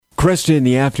Kresta in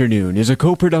the Afternoon is a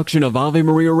co-production of Ave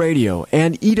Maria Radio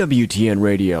and EWTN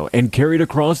Radio and carried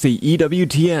across the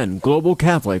EWTN Global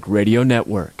Catholic Radio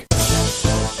Network.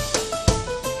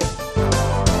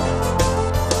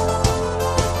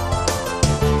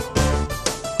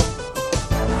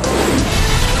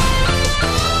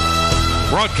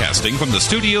 Broadcasting from the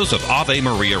studios of Ave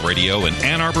Maria Radio in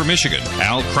Ann Arbor, Michigan,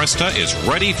 Al Kresta is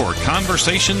ready for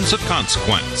conversations of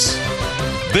consequence.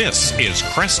 This is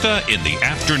Kresta in the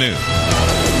Afternoon.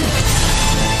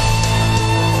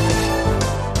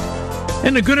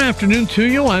 And a good afternoon to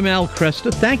you. I'm Al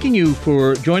Kresta, thanking you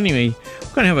for joining me.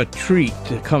 We're going to have a treat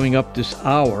coming up this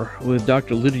hour with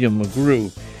Dr. Lydia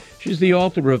McGrew. She's the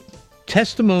author of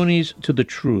Testimonies to the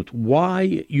Truth,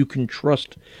 Why You Can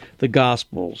Trust the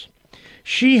Gospels.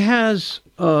 She has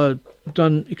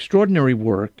done extraordinary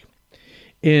work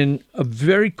in a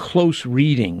very close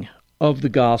reading of the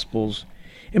Gospels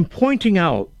and pointing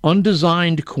out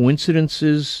undesigned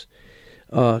coincidences,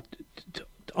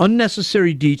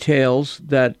 unnecessary details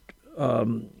that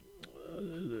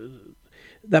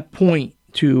point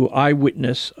to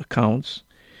eyewitness accounts,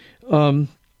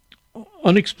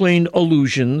 unexplained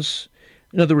allusions,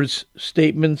 in other words,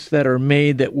 statements that are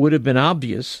made that would have been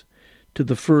obvious to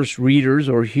the first readers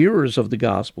or hearers of the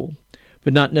gospel,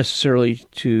 but not necessarily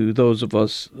to those of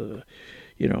us,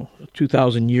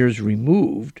 2,000 years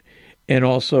removed, and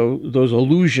also those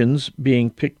allusions being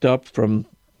picked up from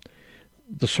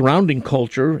the surrounding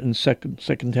culture in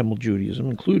Second Temple Judaism,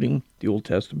 including the Old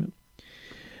Testament.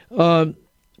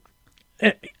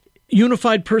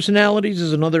 Unified personalities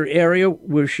is another area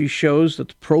where she shows that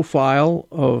the profile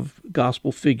of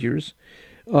gospel figures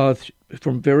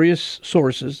from various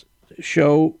sources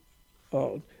show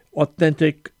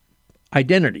authentic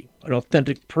identity, an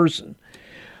authentic person.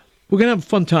 We're going to have a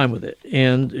fun time with it.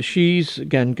 And she's,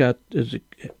 again, is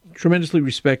tremendously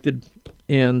respected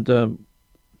and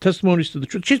Testimonies to the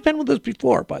Truth. She's been with us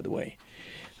before, by the way.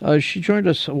 She joined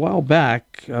us a while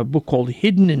back, a book called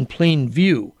Hidden in Plain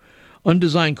View,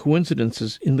 Undesigned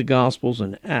Coincidences in the Gospels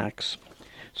and Acts.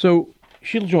 So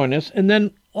she'll join us. And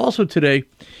then also today,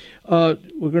 we're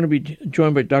going to be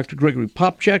joined by Dr. Greg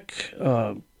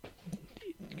Popcak.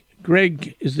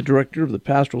 Greg is the director of the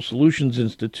Pastoral Solutions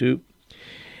Institute,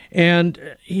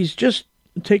 and he's just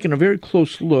taken a very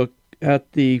close look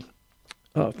at the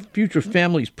Future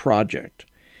Families Project.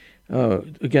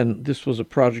 Again, this was a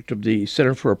project of the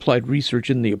Center for Applied Research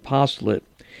in the Apostolate,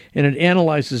 and it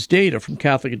analyzes data from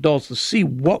Catholic adults to see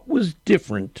what was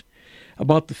different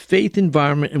about the faith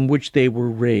environment in which they were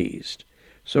raised.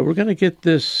 So we're going to get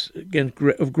this, again,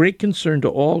 of great concern to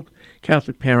all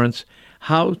Catholic parents,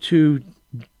 how to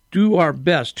do our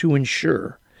best to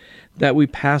ensure that we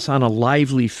pass on a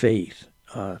lively faith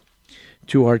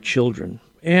to our children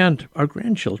and our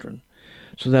grandchildren.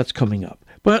 So that's coming up.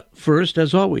 But first,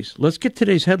 as always, let's get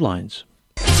today's headlines.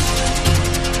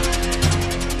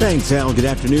 Thanks, Al. Good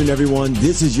afternoon, everyone.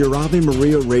 This is your Ave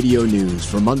Maria Radio News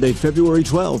for Monday, February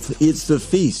 12th. It's the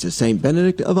feast of St.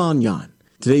 Benedict of Avignon.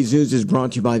 Today's news is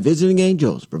brought to you by Visiting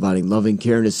Angels, providing loving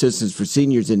care and assistance for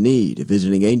seniors in need at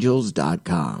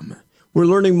visitingangels.com. We're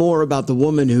learning more about the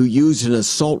woman who used an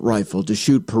assault rifle to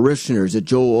shoot parishioners at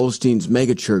Joel Osteen's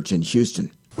megachurch in Houston.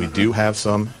 We do have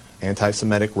some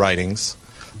anti-Semitic writings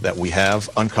that we have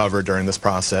uncovered during this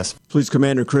process. Police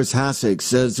Commander Chris Hassig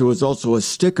says there was also a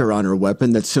sticker on her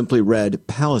weapon that simply read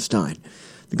Palestine.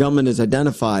 The gunman is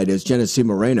identified as Genesee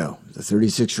Moreno. The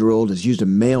 36-year-old has used a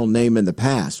male name in the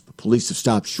past, but police have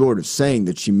stopped short of saying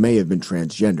that she may have been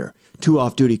transgender. 2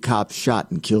 off-duty cops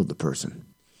shot and killed the person.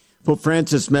 Pope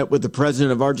Francis met with the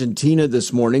president of Argentina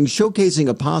this morning, showcasing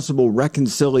a possible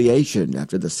reconciliation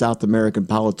after the South American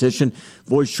politician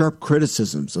voiced sharp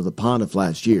criticisms of the pontiff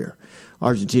last year.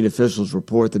 Argentine officials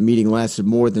report the meeting lasted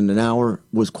more than an hour,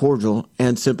 was cordial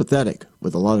and sympathetic,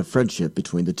 with a lot of friendship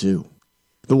between the two.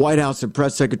 The White House and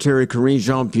Press Secretary Karine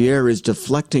Jean-Pierre is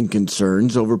deflecting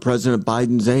concerns over President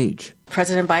Biden's age.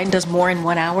 President Biden does more in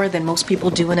 1 hour than most people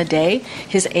do in a day.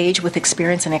 His age with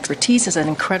experience and expertise is an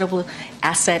incredible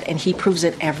asset, and he proves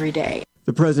it every day.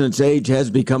 The president's age has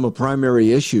become a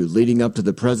primary issue leading up to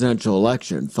the presidential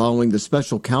election, following the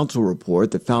special counsel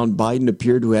report that found Biden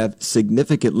appeared to have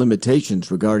significant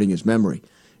limitations regarding his memory.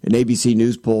 An ABC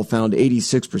News poll found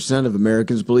 86% of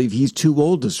Americans believe he's too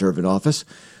old to serve in office.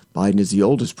 Biden is the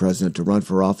oldest president to run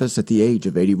for office at the age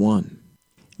of 81.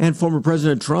 And former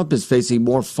President Trump is facing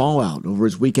more fallout over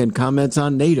his weekend comments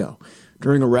on NATO.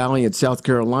 During a rally in South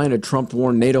Carolina, Trump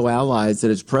warned NATO allies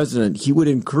that as president, he would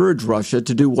encourage Russia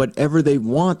to do whatever they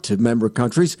want to member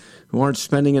countries who aren't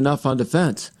spending enough on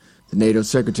defense. The NATO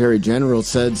Secretary General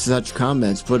said such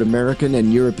comments put American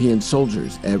and European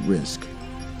soldiers at risk.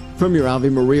 From your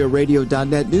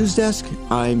AveMariaRadio.net news desk,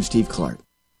 I'm Steve Clark.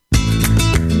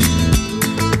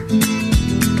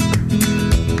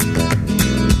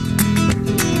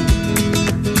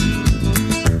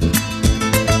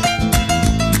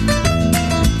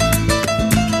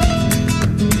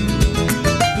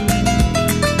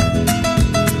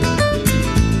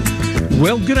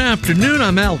 Well, good afternoon.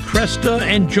 I'm Al Kresta,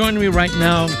 and joining me right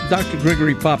now, Dr.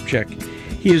 Gregory Popcak.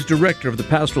 He is director of the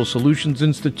Pastoral Solutions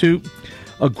Institute,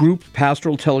 a group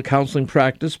pastoral telecounseling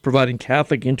practice providing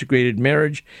Catholic integrated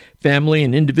marriage, family,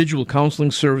 and individual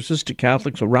counseling services to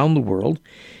Catholics around the world.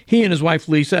 He and his wife,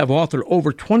 Lisa, have authored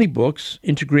over 20 books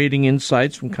integrating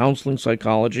insights from counseling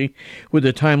psychology with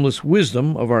the timeless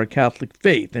wisdom of our Catholic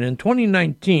faith. And in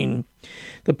 2019,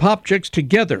 the Popcaks,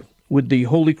 together with the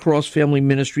Holy Cross Family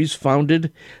Ministries,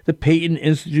 founded the Peyton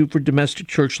Institute for Domestic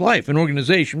Church Life, an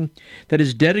organization that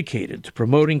is dedicated to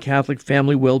promoting Catholic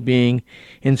family well-being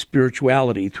and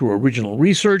spirituality through original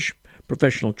research,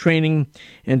 professional training,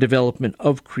 and development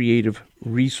of creative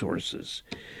resources.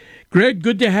 Greg,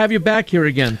 good to have you back here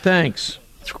again. Thanks.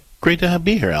 It's great to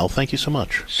be here, Al. Thank you so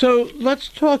much. So let's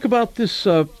talk about this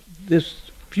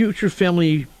Future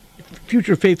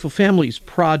Faithful Families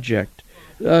project.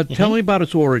 Tell me about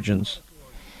its origins.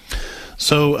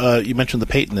 So you mentioned the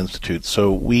Peyton Institute.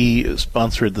 So we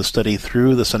sponsored the study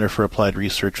through the Center for Applied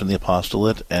Research in the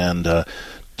Apostolate, and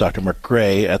Dr. Mark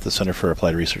Gray at the Center for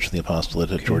Applied Research in the Apostolate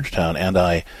at Georgetown, and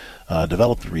I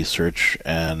developed the research,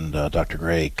 and Dr.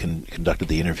 Gray conducted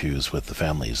the interviews with the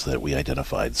families that we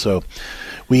identified. So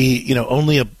we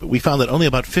found that only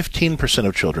about 15%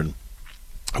 of children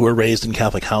who are raised in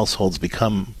Catholic households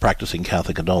become practicing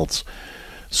Catholic adults.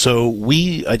 So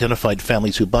we identified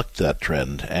families who bucked that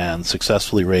trend and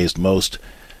successfully raised most,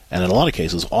 and in a lot of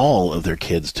cases, all of their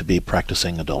kids to be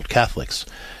practicing adult Catholics.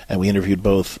 And we interviewed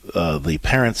both the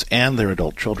parents and their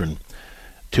adult children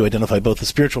to identify both the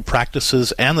spiritual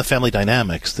practices and the family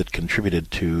dynamics that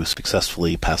contributed to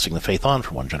successfully passing the faith on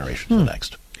from one generation to the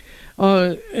next.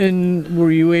 And were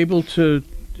you able to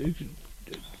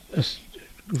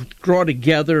draw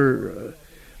together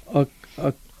a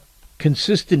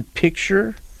consistent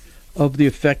picture of the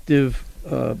effective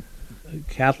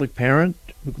Catholic parent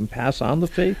who can pass on the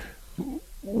faith?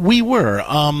 We were,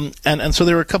 and so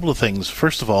there were a couple of things.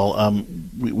 First of all,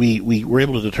 we were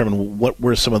able to determine what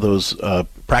were some of those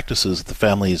practices that the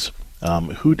families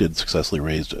who did successfully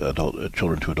raise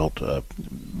children to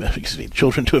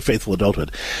a faithful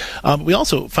adulthood. We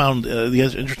also found the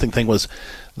interesting thing was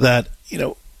that,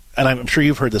 and I'm sure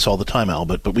you've heard this all the time, Al,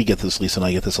 but we get this, Lisa and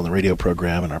I get this on the radio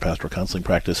program in our pastoral counseling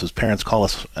practice, as parents call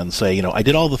us and say, I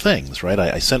did all the things, right?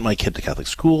 I sent my kid to Catholic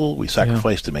school. We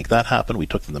sacrificed to make that happen. We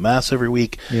took them to Mass every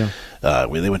week. Yeah.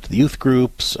 They went to the youth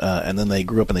groups, and then they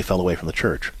grew up and they fell away from the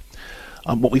church.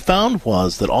 What we found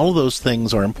was that all of those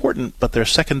things are important, but they're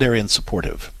secondary and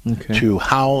supportive to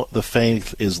how the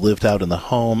faith is lived out in the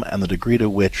home and the degree to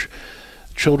which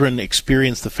children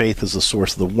experience the faith as a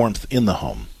source of the warmth in the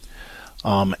home.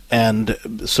 And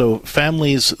so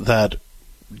families that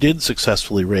did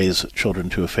successfully raise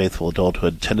children to a faithful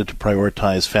adulthood tended to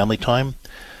prioritize family time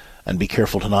and be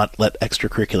careful to not let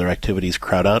extracurricular activities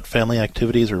crowd out family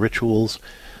activities or rituals.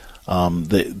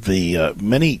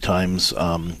 Many times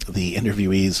the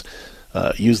interviewees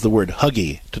use the word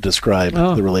huggy to describe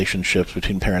the relationships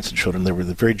between parents and children. They were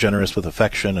very generous with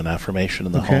affection and affirmation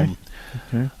in the home.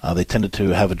 They tended to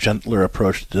have a gentler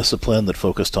approach to discipline that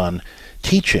focused on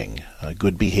teaching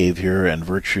good behavior and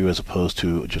virtue as opposed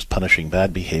to just punishing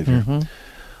bad behavior.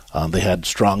 They had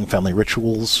strong family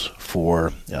rituals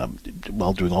for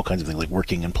doing all kinds of things like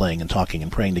working and playing and talking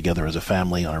and praying together as a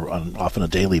family on often a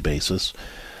daily basis.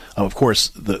 Of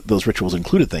course, those rituals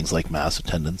included things like Mass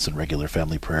attendance and regular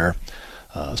family prayer,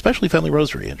 especially family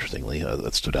rosary, interestingly,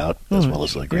 that stood out, as well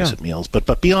as grace at meals.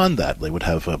 But beyond that, they would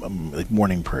have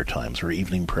morning prayer times or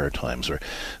evening prayer times, or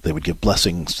they would give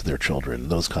blessings to their children,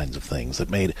 those kinds of things that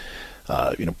made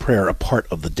prayer a part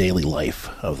of the daily life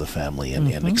of the family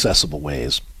in accessible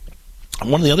ways.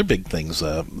 One of the other big things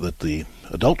that the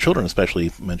adult children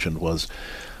especially mentioned was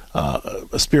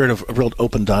a spirit of real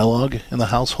open dialogue in the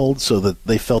household, so that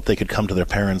they felt they could come to their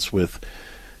parents with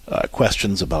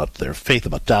questions about their faith,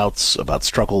 about doubts, about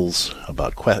struggles,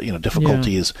 about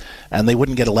difficulties, and they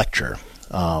wouldn't get a lecture,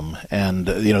 and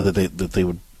that they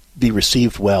would be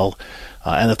received well,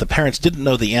 and if the parents didn't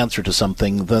know the answer to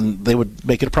something, then they would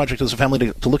make it a project as a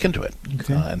family to look into it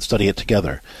and study it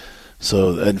together.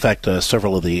 So, in fact,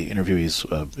 several of the interviewees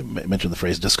mentioned the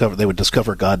phrase "discover." They would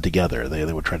discover God together.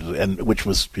 They would try to, and which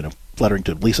was flattering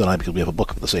to Lisa and I because we have a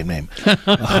book of the same name.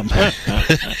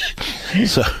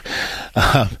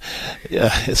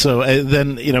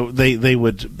 Then they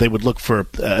would look for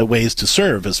ways to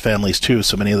serve as families too.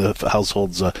 So many of the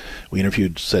households we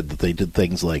interviewed said that they did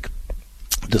things like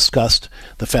discussed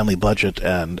the family budget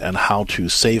and how to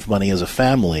save money as a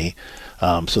family.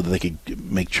 So that they could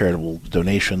make charitable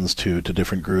donations to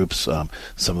different groups.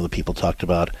 Some of the people talked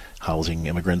about housing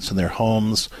immigrants in their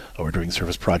homes or doing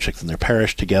service projects in their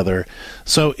parish together.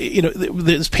 So,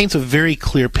 this paints a very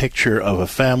clear picture of a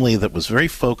family that was very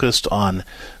focused on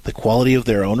the quality of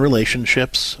their own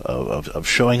relationships, of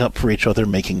showing up for each other,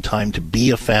 making time to be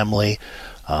a family,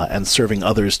 and serving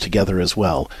others together as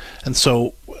well. And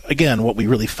so, again, what we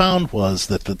really found was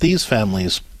that these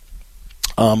families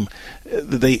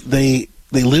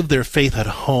they lived their faith at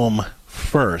home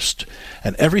first,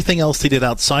 and everything else they did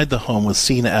outside the home was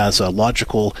seen as a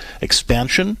logical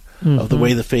expansion of the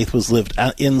way the faith was lived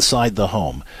inside the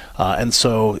home. And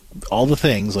so all the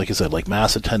things, like I said, like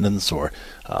mass attendance or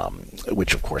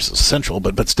which of course is essential,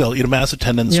 but still, mass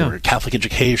attendance or Catholic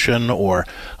education or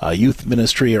youth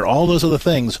ministry or all those other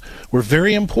things were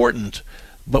very important,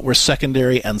 but were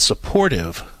secondary and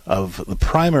supportive of the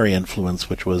primary influence,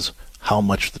 which was how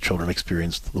much the children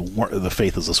experienced the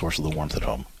faith as the source of the warmth at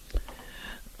home.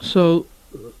 So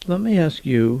let me ask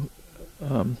you,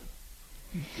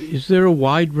 is there a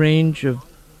wide range of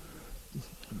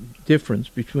difference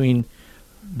between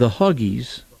the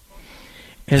Huggies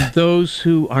and those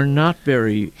who are not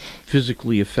very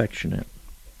physically affectionate?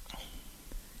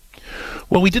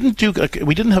 Well, we didn't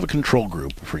have a control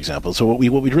group, for example. So what we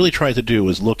really tried to do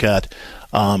was look at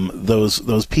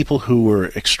those people who were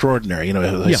extraordinary.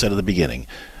 As I said at the beginning,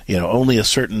 only a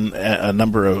certain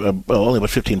number of only about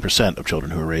 15% of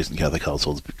children who are raised in Catholic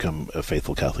households become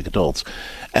faithful Catholic adults,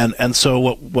 and so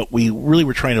what we really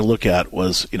were trying to look at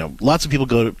was lots of people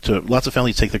lots of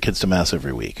families take their kids to mass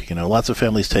every week. Lots of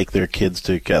families take their kids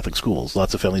to Catholic schools.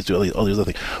 Lots of families do all these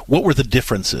other things. What were the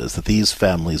differences that these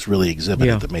families really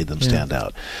exhibited that made them stand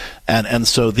out? And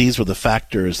so these were the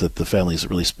factors that the families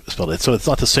really spelled it. So it's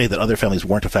not to say that other families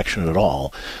weren't affectionate at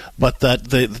all, but that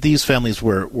these families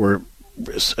were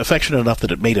affectionate enough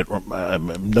that it made it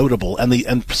notable,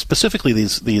 and specifically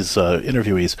these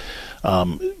interviewees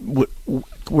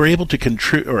were able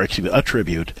to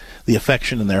attribute the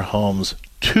affection in their homes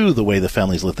to the way the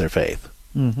families lived their faith.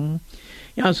 Mm-hmm.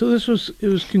 Yeah, so it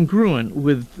was congruent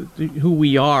with who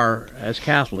we are as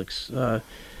Catholics.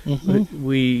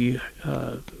 We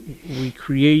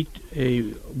create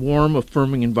a warm,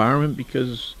 affirming environment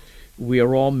because we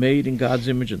are all made in God's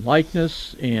image and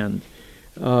likeness, and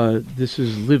this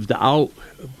is lived out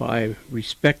by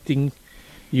respecting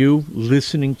you,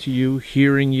 listening to you,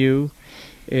 hearing you,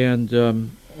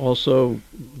 and also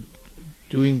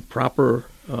doing proper,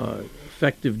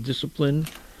 effective discipline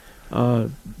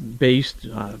based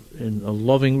in a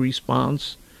loving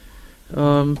response.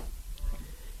 The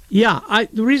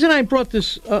reason I brought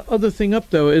this other thing up,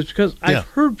 though, is because I've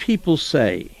heard people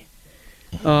say,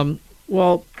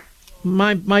 well,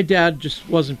 my dad just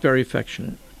wasn't very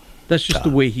affectionate. That's just the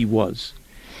way he was.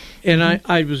 And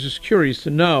I was just curious to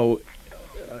know,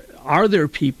 are there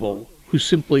people who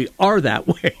simply are that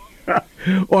way?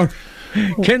 Or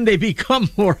can they become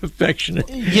more affectionate?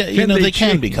 Yeah, they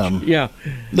can become. Yeah.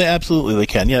 They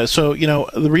can. Yeah, so,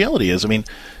 the reality is,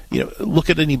 look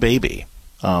at any baby.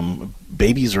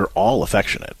 Babies are all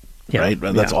affectionate. Right?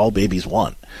 That's all babies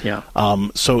want. Yeah.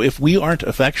 So if we aren't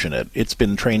affectionate, it's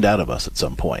been trained out of us at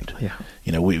some point. Yeah.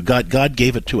 God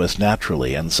gave it to us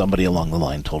naturally, and somebody along the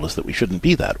line told us that we shouldn't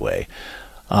be that way.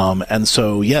 And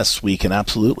so, yes, we can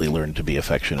absolutely learn to be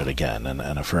affectionate again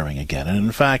and affirming again. And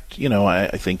in fact, I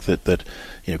think that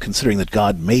considering that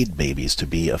God made babies to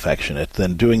be affectionate,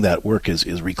 then doing that work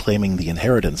is reclaiming the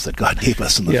inheritance that God gave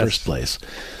us in the first place.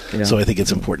 Yeah. So I think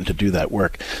it's important to do that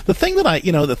work. The thing that I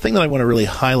want to really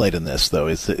highlight in this, though,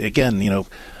 is that, again,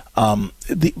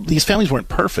 these families weren't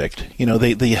perfect.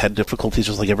 They had difficulties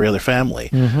just like every other family.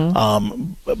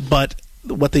 But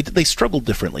what they did, they struggled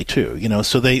differently too.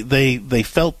 So they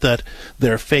felt that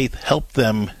their faith helped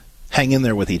them hang in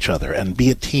there with each other and be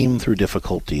a team through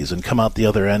difficulties and come out the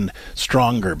other end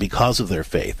stronger because of their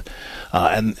faith.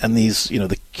 And these,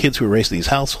 the kids who were raised in these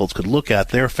households could look at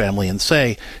their family and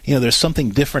say, there's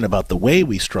something different about the way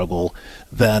we struggle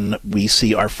than we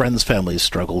see our friends' families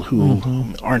struggle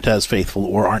who aren't as faithful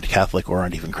or aren't Catholic or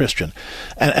aren't even Christian.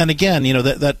 And again,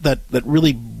 that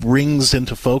really brings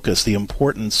into focus the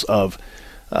importance of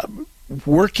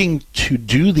working to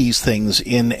do these things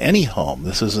in any home.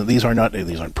 These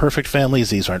aren't perfect families.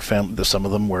 These aren't some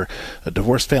of them were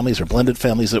divorced families or blended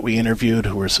families that we interviewed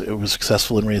who were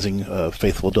successful in raising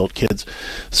faithful adult kids.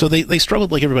 So they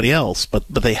struggled like everybody else, but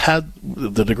they had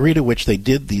the degree to which they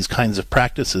did these kinds of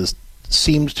practices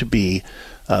seemed to be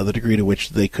the degree to which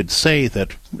they could say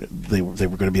that they were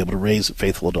going to be able to raise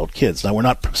faithful adult kids. Now, we're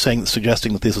not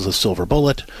suggesting that this is a silver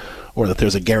bullet or that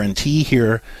there's a guarantee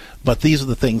here, but these are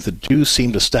the things that do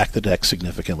seem to stack the deck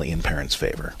significantly in parents'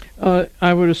 favor.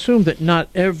 I would assume that not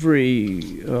every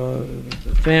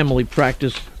family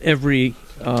practiced every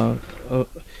one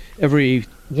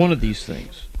of these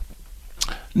things.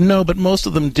 No, but most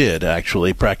of them did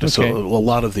actually practice a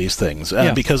lot of these things.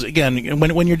 Because, again,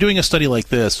 when you're doing a study like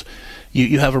this,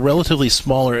 you have a relatively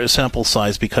smaller sample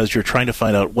size because you're trying to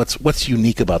find out what's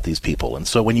unique about these people. And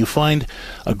so when you find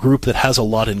a group that has a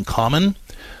lot in common,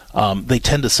 they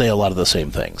tend to say a lot of the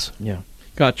same things. Yeah,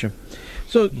 gotcha.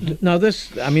 So now this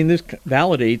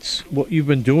validates what you've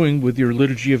been doing with your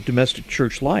Liturgy of Domestic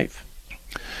Church Life.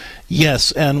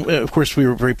 Yes, and of course we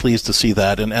were very pleased to see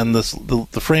that. And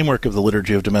the framework of the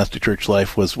Liturgy of Domestic Church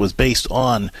Life was based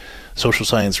on social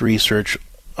science research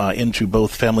into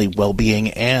both family well-being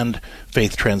and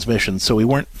faith transmission. So we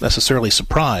weren't necessarily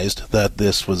surprised that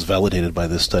this was validated by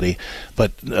this study,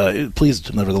 but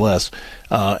pleased nevertheless.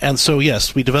 And so,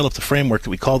 yes, we developed a framework that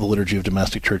we call the Liturgy of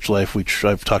Domestic Church Life, which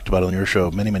I've talked about on your show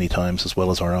many, many times, as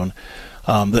well as our own,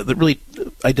 that really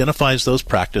identifies those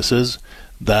practices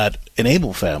that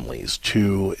enable families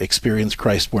to experience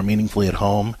Christ more meaningfully at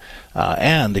home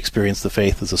and experience the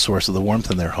faith as a source of the warmth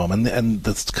in their home. And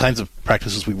the kinds of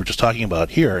practices we were just talking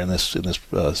about here in this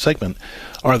segment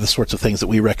are the sorts of things that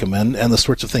we recommend and the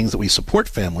sorts of things that we support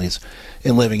families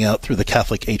in living out through the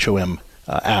Catholic HOM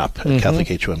app at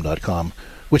CatholicHOM.com,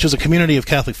 which is a community of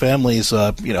Catholic families,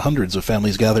 hundreds of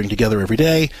families gathering together every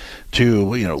day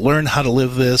to, learn how to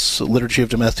live this Liturgy of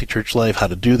Domestic Church Life, how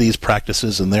to do these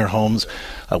practices in their homes.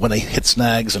 When they hit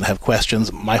snags and have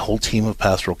questions, my whole team of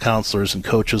pastoral counselors and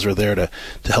coaches are there to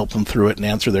help them through it and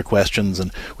answer their questions.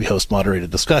 And we host moderated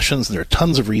discussions. And there are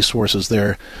tons of resources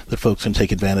there that folks can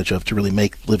take advantage of to really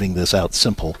make living this out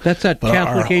simple. That's at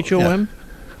Catholic HOM? Yeah.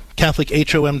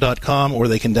 CatholicHOM.com, or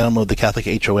they can download the Catholic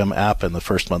HOM app, and the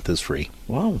first month is free.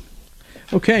 Wow.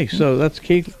 Okay, so that's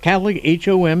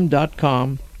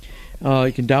CatholicHOM.com.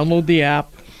 You can download the app.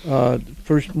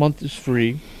 First month is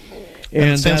free. And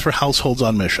it stands for Households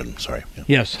on Mission. Sorry. Yeah.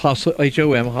 Yes, HOM,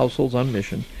 Households on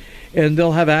Mission. And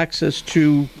they'll have access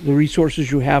to the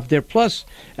resources you have there, plus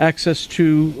access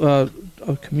to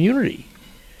a community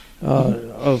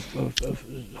of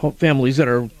families that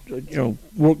are,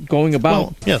 going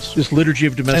about this Liturgy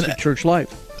of Domestic Church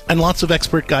Life. And lots of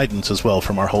expert guidance as well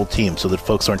from our whole team so that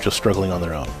folks aren't just struggling on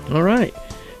their own. All right.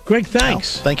 Greg,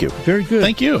 thanks. Thank you. Very good.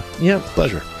 Thank you. Yeah.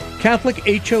 Pleasure.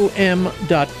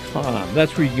 CatholicHOM.com.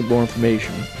 That's where you can get more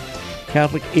information.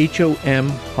 CatholicHOM,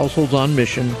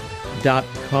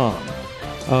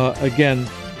 HouseholdsOnMission.com. Again,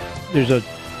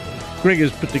 Greg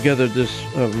has put together this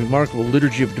remarkable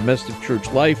Liturgy of Domestic Church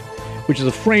Life, which is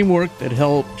a framework that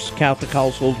helps Catholic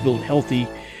households build healthy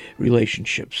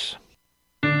relationships.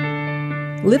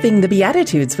 Living the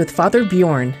Beatitudes with Father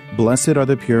Bjorn. Blessed are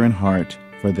the pure in heart,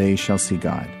 for they shall see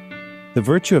God. The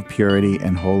virtue of purity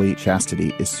and holy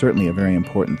chastity is certainly a very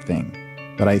important thing,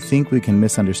 but I think we can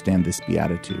misunderstand this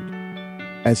beatitude.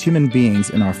 As human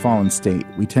beings in our fallen state,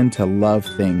 we tend to love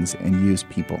things and use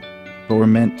people. But we're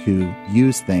meant to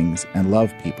use things and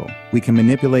love people. We can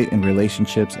manipulate in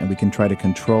relationships, and we can try to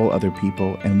control other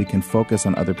people, and we can focus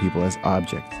on other people as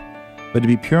objects. But to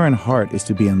be pure in heart is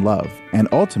to be in love, and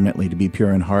ultimately to be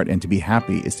pure in heart and to be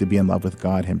happy is to be in love with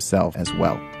God Himself as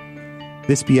well.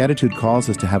 This beatitude calls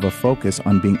us to have a focus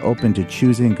on being open to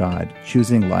choosing God,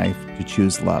 choosing life, to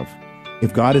choose love.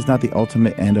 If God is not the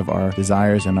ultimate end of our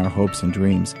desires and our hopes and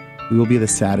dreams, we will be the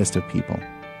saddest of people.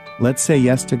 Let's say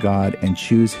yes to God and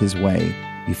choose His way,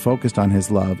 be focused on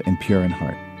His love and pure in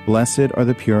heart. Blessed are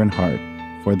the pure in heart,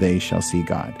 for they shall see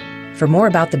God. For more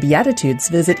about the Beatitudes,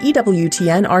 visit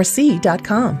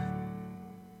EWTNRC.com.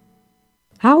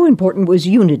 How important was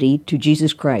unity to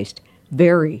Jesus Christ?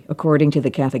 Very, according to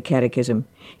the Catholic Catechism.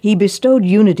 He bestowed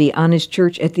unity on His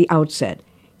church at the outset.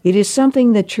 It is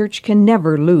something the church can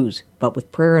never lose, but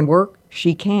with prayer and work,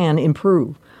 she can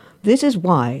improve. This is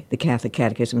why, the Catholic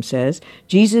Catechism says,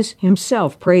 Jesus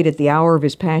Himself prayed at the hour of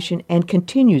His Passion and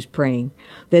continues praying,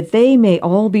 that they may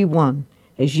all be one.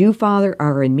 As you, Father,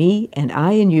 are in me, and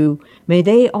I in you, may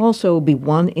they also be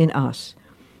one in us.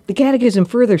 The Catechism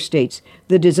further states,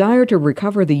 the desire to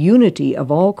recover the unity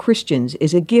of all Christians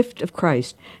is a gift of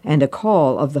Christ and a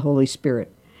call of the Holy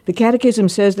Spirit. The Catechism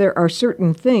says there are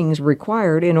certain things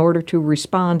required in order to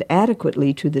respond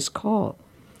adequately to this call: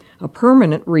 a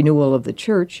permanent renewal of the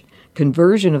church,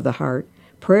 conversion of the heart,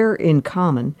 prayer in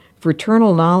common,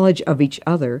 fraternal knowledge of each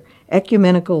other,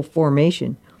 ecumenical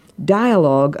formation,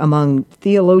 dialogue among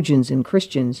theologians and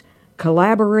Christians,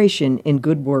 collaboration in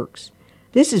good works.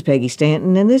 This is Peggy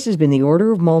Stanton, and this has been the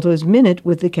Order of Malta's Minute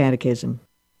with the Catechism.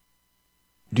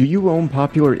 Do you own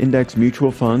popular index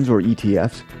mutual funds or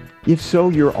ETFs? If so,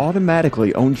 you're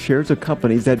automatically own shares of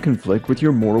companies that conflict with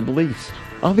your moral beliefs.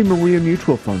 Ave Maria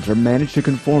mutual funds are managed to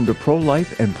conform to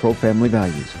pro-life and pro-family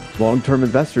values. Long-term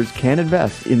investors can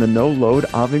invest in the no-load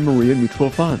Ave Maria mutual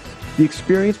funds. The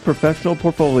experienced professional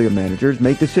portfolio managers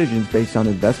make decisions based on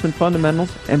investment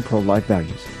fundamentals and pro-life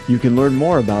values. You can learn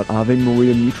more about Ave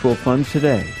Maria mutual funds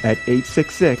today at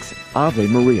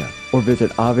 866-AVE-MARIA or visit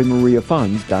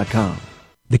AveMariaFunds.com.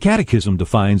 The Catechism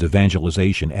defines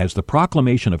evangelization as the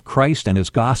proclamation of Christ and His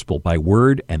gospel by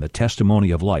word and the testimony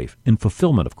of life in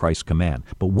fulfillment of Christ's command.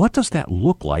 But what does that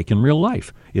look like in real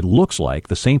life? It looks like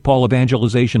the St. Paul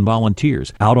evangelization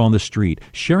volunteers out on the street,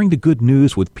 sharing the good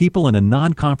news with people in a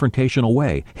non-confrontational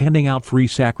way, handing out free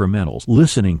sacramentals,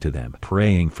 listening to them,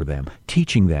 praying for them,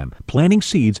 teaching them, planting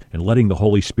seeds, and letting the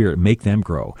Holy Spirit make them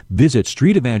grow. Visit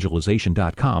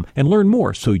streetevangelization.com and learn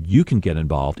more so you can get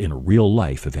involved in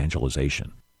real-life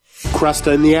evangelization.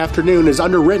 Kresta in the Afternoon is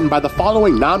underwritten by the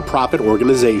following nonprofit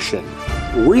organization: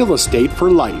 Real Estate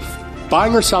for Life.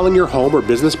 Buying or selling your home or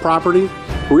business property?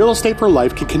 Real Estate for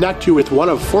Life can connect you with one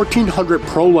of 1,400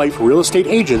 pro-life real estate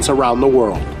agents around the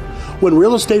world. When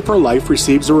Real Estate for Life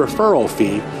receives a referral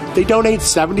fee, they donate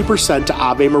 70% to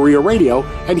Ave Maria Radio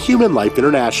and Human Life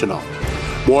International.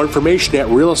 More information at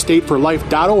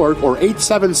realestateforlife.org or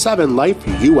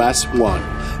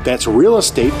 877-LIFE-US1. That's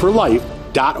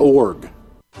realestateforlife.org.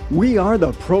 We are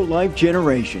the pro-life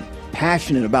generation,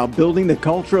 passionate about building the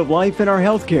culture of life in our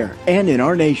healthcare and in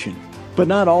our nation. But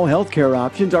not all healthcare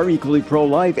options are equally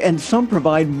pro-life, and some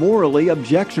provide morally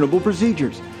objectionable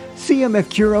procedures. CMF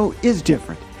Curo is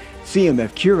different.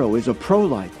 CMF Curo is a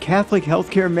pro-life Catholic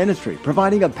healthcare ministry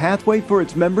providing a pathway for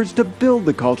its members to build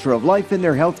the culture of life in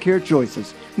their healthcare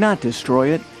choices, not destroy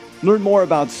it. Learn more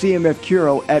about CMF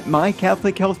Curo at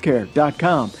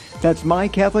mycatholichealthcare.com. That's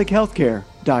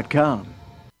mycatholichealthcare.com.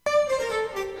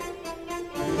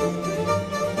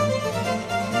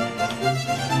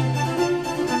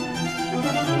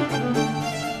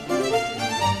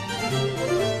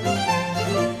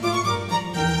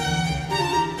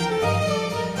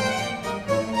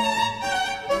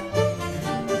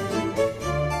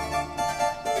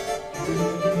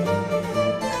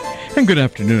 And good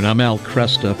afternoon. I'm Al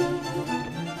Kresta.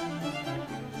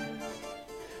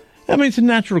 I mean, it's a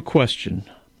natural question.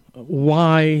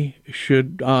 Why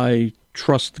should I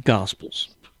trust the Gospels,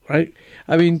 right?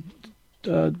 I mean,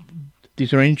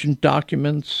 these are ancient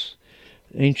documents,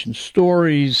 ancient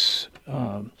stories,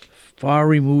 far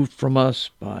removed from us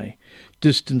by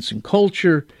distance and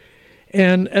culture.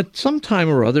 And at some time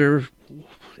or other,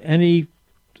 any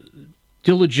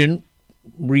diligent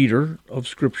reader of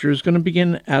Scripture is going to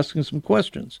begin asking some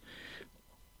questions.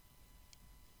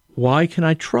 Why can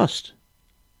I trust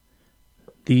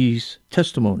these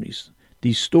testimonies,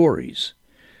 these stories,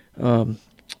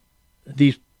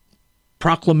 these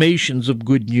proclamations of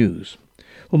good news?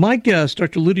 Well, my guest,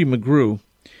 Dr. Lydia McGrew,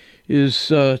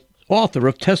 is author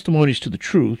of Testimonies to the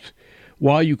Truth,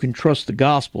 Why You Can Trust the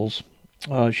Gospels.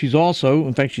 She's also,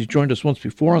 in fact, she's joined us once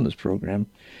before on this program,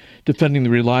 defending the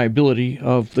reliability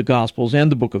of the Gospels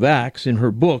and the book of Acts in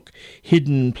her book,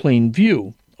 Hidden in Plain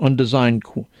View, Undesigned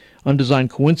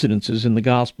Coincidences in the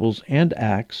Gospels and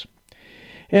Acts.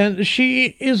 And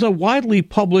she is a widely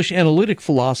published analytic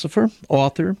philosopher,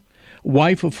 author,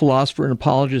 wife of philosopher and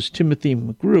apologist Timothy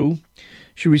McGrew.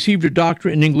 She received her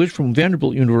doctorate in English from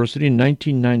Vanderbilt University in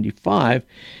 1995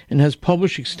 and has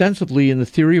published extensively in the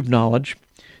theory of knowledge,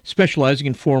 specializing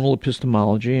in formal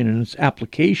epistemology and in its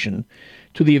application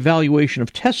to the evaluation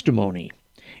of testimony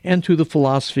and to the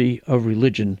philosophy of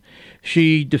religion.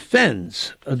 She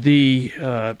defends the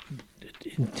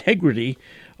integrity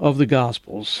of the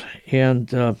Gospels. And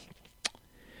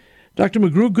Dr.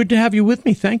 McGrew, good to have you with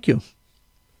me. Thank you.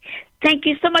 Thank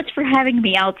you so much for having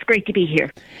me, Al. It's great to be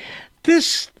here.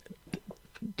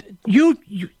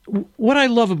 What I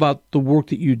love about the work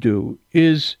that you do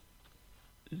is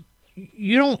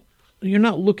you're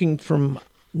not looking from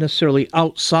necessarily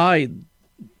outside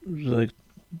the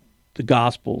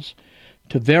Gospels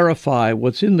to verify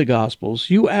what's in the Gospels.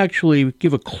 You actually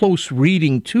give a close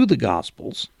reading to the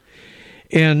Gospels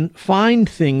and find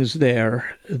things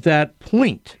there that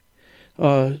point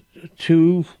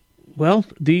to, well,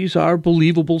 these are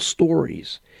believable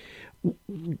stories.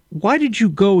 Why did you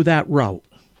go that route?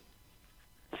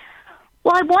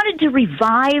 Well, I wanted to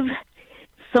revive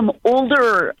some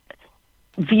older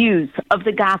views of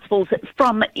the Gospels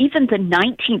from even the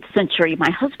 19th century.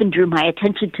 My husband drew my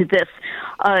attention to this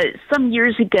some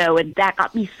years ago, and that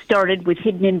got me started with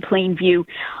Hidden in Plain View,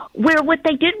 where what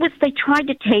they did was they tried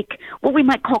to take what we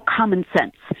might call common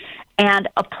sense and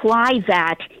apply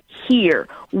that here.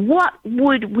 What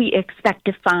would we expect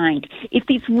to find if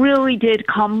these really did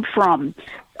come from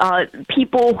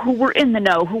people who were in the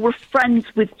know, who were friends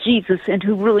with Jesus, and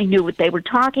who really knew what they were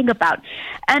talking about?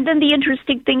 And then the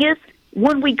interesting thing is,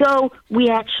 when we go, we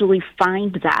actually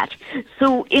find that.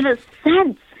 So in a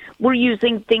sense, we're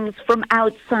using things from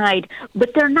outside, but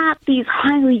they're not these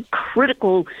highly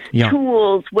critical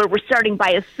tools where we're starting by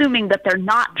assuming that they're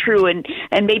not true and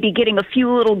maybe getting a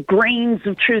few little grains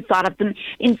of truth out of them.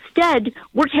 Instead,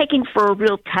 we're taking for a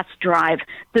real test drive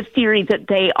the theory that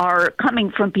they are coming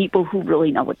from people who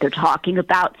really know what they're talking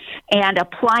about and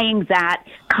applying that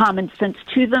common sense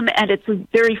to them, and it's a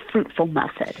very fruitful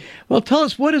method. Well, tell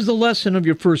us, what is the lesson of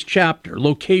your first chapter?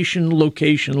 Location,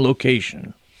 location,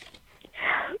 location.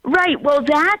 Right. Well,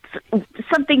 that's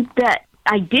something that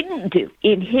I didn't do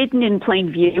in Hidden in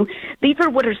Plain View. These are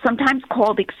what are sometimes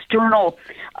called external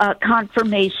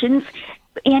confirmations.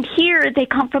 And here they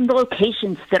come from the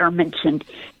locations that are mentioned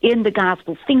in the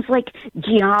Gospels, things like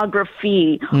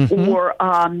geography or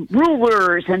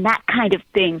rulers and that kind of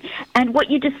thing. And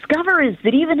what you discover is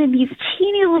that even in these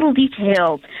teeny little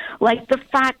details, like the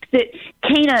fact that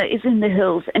Cana is in the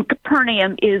hills and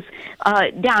Capernaum is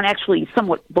down actually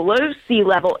somewhat below sea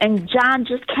level, and John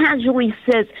just casually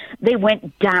says they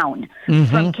went down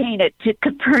from Cana to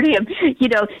Capernaum, you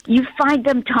know, you find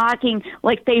them talking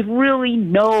like they really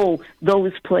know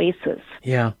those places.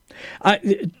 Yeah.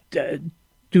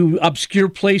 Do obscure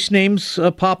place names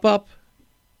pop up?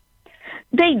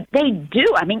 They do.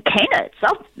 I mean, Cana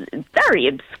itself is very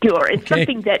obscure. It's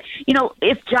something that, you know,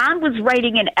 if John was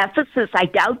writing in Ephesus, I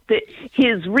doubt that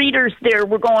his readers there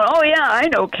were going, oh, yeah, I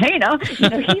know Cana. You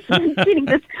know, he's mentioning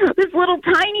this little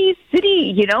tiny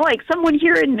city, you know, like someone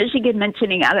here in Michigan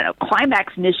mentioning, I don't know,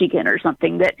 Climax, Michigan or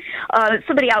something that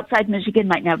somebody outside Michigan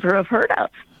might never have heard of.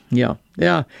 Yeah,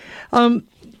 yeah.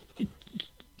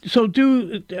 So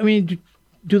do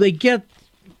they get?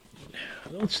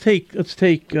 Let's take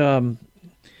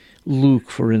Luke,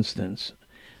 for instance.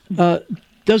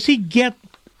 Does he get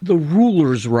the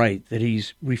rulers right that he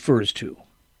refers to?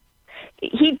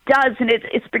 He does, and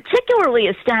it's particularly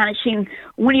astonishing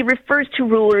when he refers to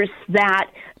rulers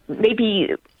that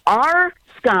maybe our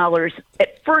scholars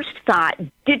at first thought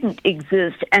didn't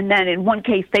exist, and then in one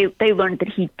case they learned that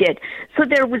he did. So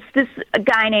there was a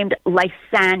guy named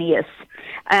Lysanias,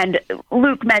 and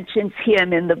Luke mentions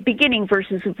him in the beginning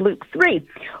verses of Luke 3.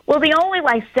 Well, the only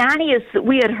Lysanias that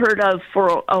we had heard of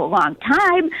for a long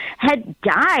time had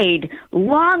died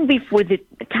long before the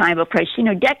time of Christ, you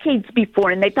know, decades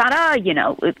before, and they thought, you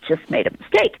know, it just made a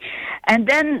mistake. And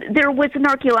then there was an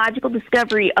archaeological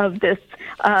discovery of this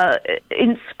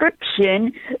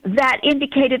inscription that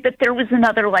indicated that there was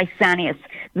another Lysanias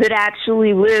that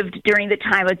actually lived during the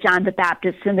time of John the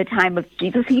Baptist and the time of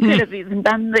Jesus. He could have even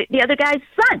been the other guy's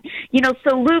son. You know,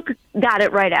 so Luke got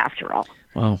it right after all.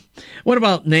 Wow. What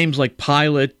about names like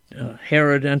Pilate,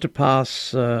 Herod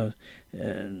Antipas,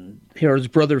 and Herod's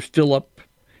brother Philip?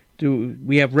 Do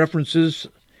we have references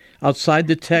outside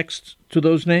the text to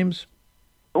those names?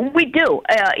 We do.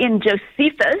 In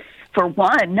Josephus, for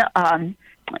one,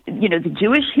 you know, the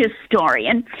Jewish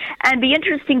historian. And the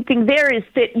interesting thing there is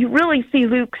that you really see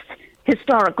Luke's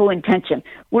historical intention,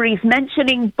 where he's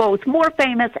mentioning both more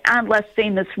famous and less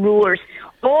famous rulers,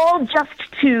 all just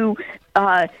to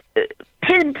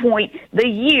pinpoint the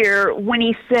year when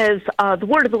he says the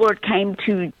word of the Lord came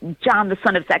to John, the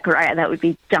son of Zechariah. That would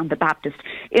be John the Baptist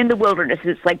in the wilderness.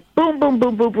 It's like boom, boom,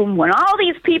 boom, boom, boom. When all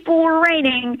these people were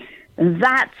reigning,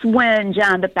 that's when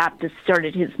John the Baptist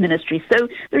started his ministry. So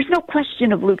there's no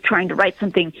question of Luke trying to write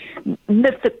something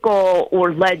mythical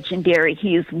or legendary.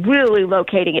 He is really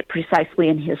locating it precisely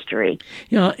in history.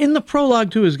 Yeah, in the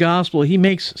prologue to his gospel,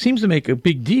 he seems to make a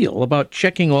big deal about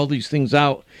checking all these things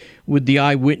out with the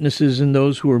eyewitnesses and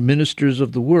those who are ministers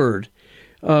of the word.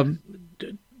 And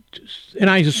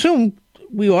I assume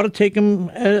we ought to take him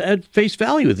at face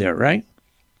value there, right?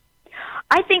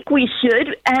 I think we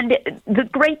should, and the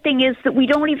great thing is that we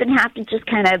don't even have to just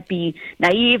kind of be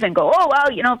naive and go, oh,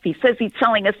 well, you know, if he says he's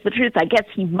telling us the truth, I guess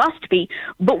he must be.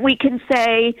 But we can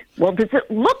say, well, does it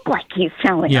look like he's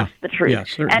telling us the truth? Yeah,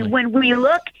 certainly. And when we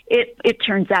look, it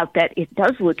turns out that it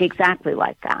does look exactly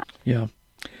like that. Yeah.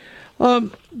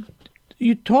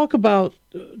 You talk about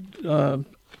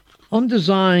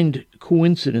undesigned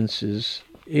coincidences,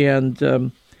 and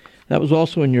that was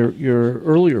also in your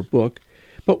earlier book.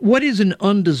 But what is an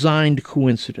undesigned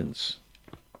coincidence?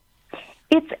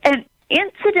 It's an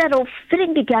incidental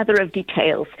fitting together of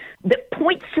details that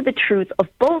points to the truth of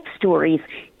both stories,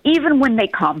 even when they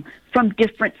come from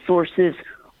different sources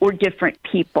or different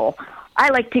people. I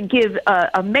like to give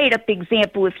a made-up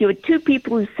example. If you had two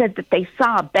people who said that they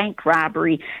saw a bank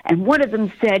robbery, and one of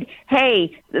them said,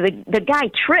 hey, the guy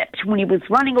tripped when he was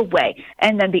running away,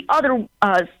 and then the other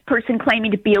person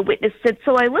claiming to be a witness said,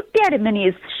 so I looked at him and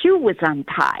his shoe was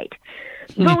untied.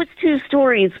 Those two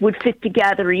stories would fit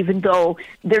together, even though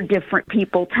they're different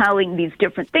people telling these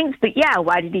different things. But yeah,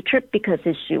 why did he trip? Because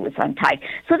his shoe was untied.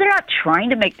 So they're not trying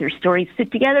to make their stories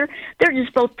fit together. They're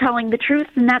just both telling the truth,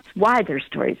 and that's why their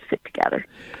stories fit together.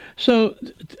 So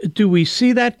do we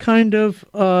see that kind of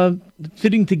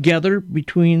fitting together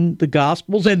between the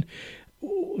Gospels and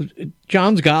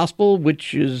John's Gospel,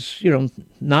 which is,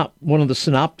 not one of the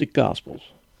synoptic Gospels?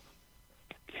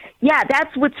 Yeah,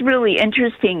 that's what's really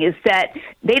interesting, is that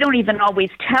they don't even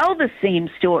always tell the same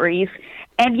stories,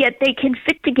 and yet they can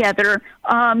fit together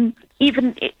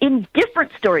even in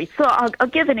different stories. So I'll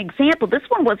give an example. This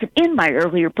one wasn't in my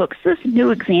earlier books. This is a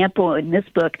new example in this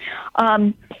book.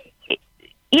 In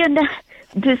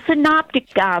the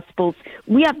Synoptic Gospels,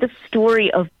 we have the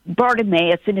story of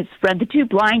Bartimaeus and his friend, the two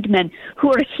blind men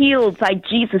who are healed by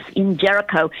Jesus in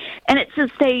Jericho. And it says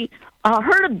they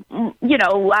heard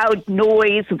a loud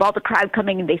noise of all the crowd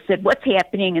coming, and they said, what's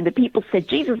happening? And the people said,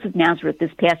 Jesus of Nazareth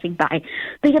is passing by.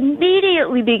 They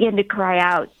immediately begin to cry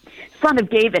out, Son of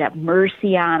David, have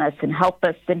mercy on us and help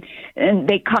us. And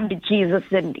they come to Jesus,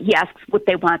 and he asks what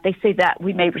they want. They say that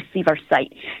we may receive our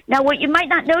sight. Now, what you might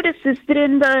not notice is that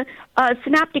in the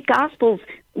Synoptic Gospels,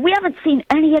 we haven't seen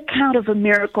any account of a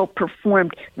miracle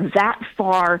performed that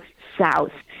far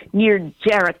south near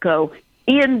Jericho.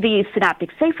 In the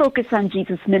Synoptics, they focus on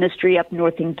Jesus' ministry up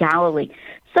north in Galilee.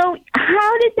 So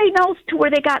how did they know to where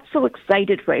they got so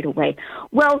excited right away?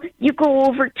 Well, you go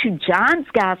over to John's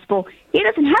Gospel. He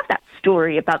doesn't have that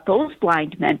story about those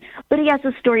blind men, but he has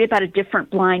a story about a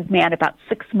different blind man about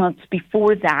 6 months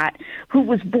before that who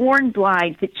was born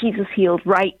blind that Jesus healed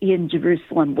right in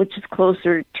Jerusalem, which is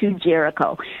closer to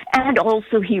Jericho. And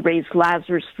also he raised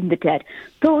Lazarus from the dead.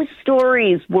 Those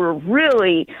stories were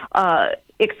really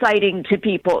exciting to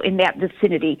people in that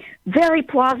vicinity. Very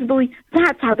plausibly,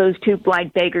 that's how those two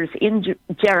blind beggars in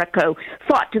Jericho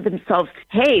thought to themselves,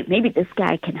 hey, maybe this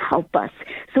guy can help us.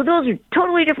 So those are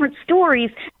totally different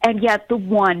stories, and yet the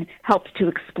one helps to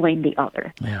explain the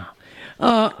other. Yeah.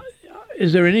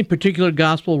 Is there any particular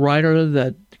gospel writer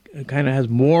that kind of has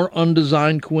more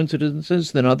undesigned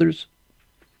coincidences than others?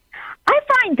 I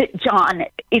find that John,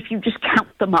 if you just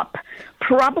count them up,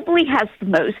 probably has the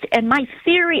most. And my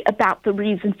theory about the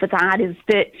reason for that is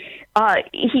that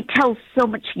he tells so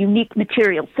much unique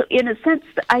material. So in a sense,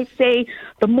 I say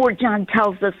the more John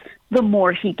tells us, the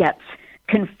more he gets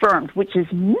confirmed, which is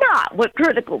not what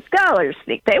critical scholars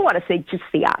think. They want to say just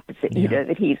the opposite,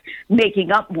 that he's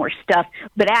making up more stuff.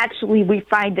 But actually, we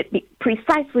find that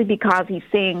precisely because he's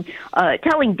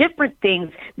telling different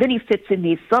things, then he fits in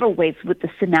these subtle ways with the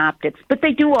synoptics. But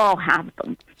they do all have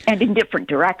them, and in different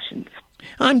directions.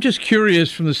 I'm just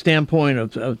curious from the standpoint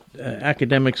of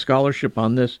academic scholarship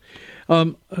on this.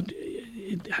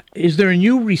 Is there a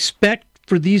new respect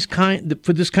for this kind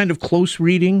of close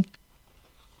reading?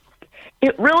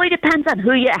 It really depends on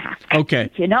who you ask. Okay.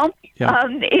 Yeah. I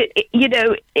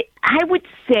would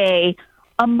say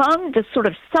among the sort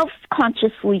of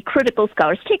self-consciously critical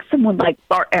scholars, take someone like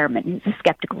Bart Ehrman, who's a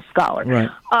skeptical scholar. Right.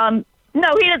 No,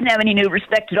 he doesn't have any new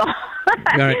respect at all.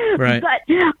 Right.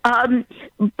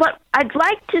 But I'd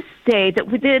like to say that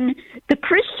within the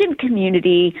Christian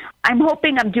community, I'm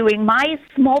hoping I'm doing my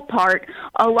small part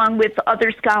along with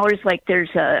other scholars. Like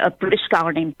there's a British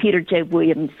scholar named Peter J.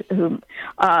 Williams who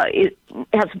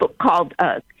has a book called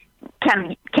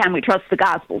Can We Trust the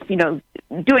Gospels?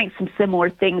 Doing some similar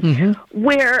things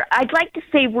where I'd like to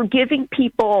say we're giving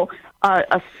people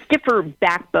a stiffer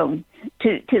backbone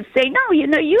to say, no, you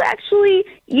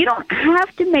don't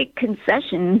have to make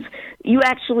concessions. You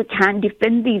actually can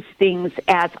defend these things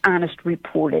as honest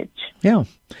reportage. Yeah.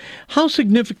 How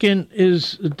significant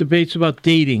is the debates about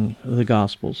dating the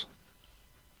Gospels?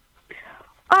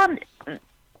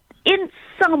 In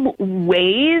some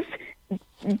ways,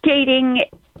 dating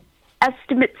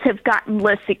estimates have gotten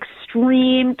less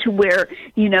extreme to where,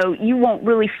 you won't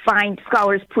really find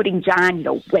scholars putting John,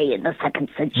 way in the 2nd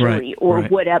century or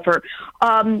whatever.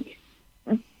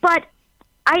 But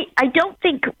I don't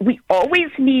think we always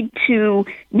need to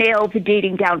nail the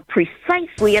dating down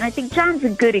precisely, and I think John's a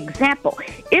good example.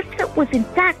 If it was in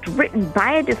fact written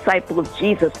by a disciple of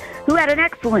Jesus who had an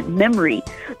excellent memory,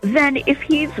 then if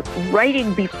he's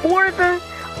writing before the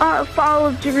fall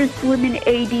of Jerusalem in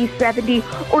AD 70,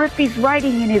 or if he's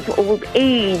writing in his old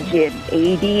age in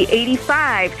AD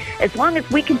 85, as long as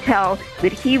we can tell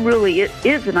that he really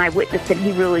is an eyewitness and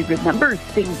he really remembers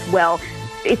things well,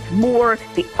 it's more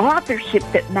the authorship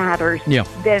that matters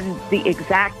than the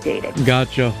exact dating.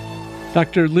 Gotcha.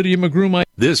 Dr. Lydia McGrew.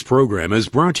 This program is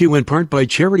brought to you in part by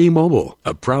Charity Mobile,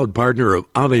 a proud partner of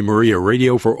Ave Maria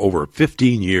Radio for over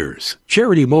 15 years.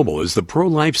 Charity Mobile is the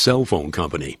pro-life cell phone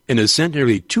company and has sent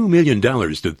nearly $2 million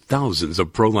to thousands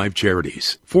of pro-life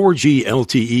charities. 4G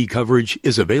LTE coverage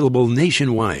is available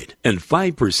nationwide, and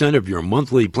 5% of your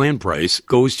monthly plan price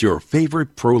goes to your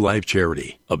favorite pro-life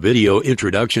charity. A video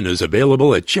introduction is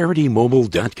available at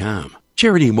CharityMobile.com.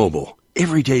 Charity Mobile,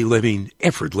 everyday living,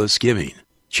 effortless giving.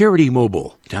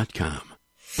 CharityMobile.com.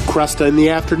 Kresta in the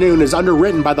Afternoon is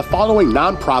underwritten by the following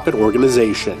nonprofit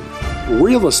organization: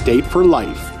 Real Estate for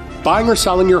Life. Buying or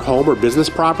selling your home or business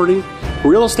property?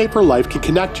 Real Estate for Life can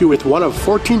connect you with one of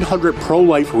 1,400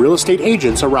 pro-life real estate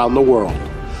agents around the world.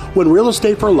 When Real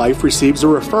Estate for Life receives a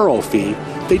referral fee,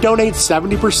 they donate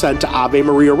 70% to Ave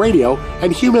Maria Radio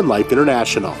and Human Life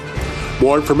International.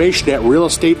 More information at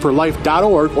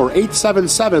realestateforlife.org or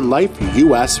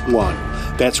 877-LIFE-US1.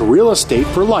 That's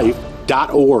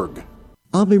realestateforlife.org.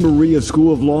 Ave Maria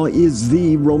School of Law is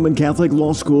the Roman Catholic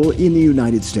law school in the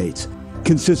United States.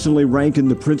 Consistently ranked in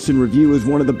the Princeton Review as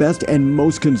one of the best and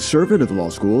most conservative law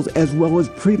schools, as well as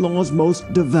pre-law's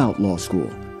most devout law school.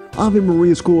 Ave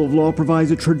Maria School of Law provides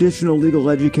a traditional legal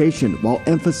education while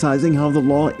emphasizing how the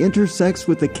law intersects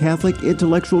with the Catholic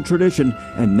intellectual tradition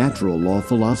and natural law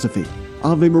philosophy.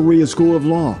 Ave Maria School of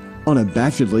Law,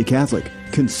 unabashedly Catholic,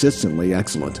 consistently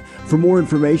excellent. For more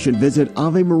information, visit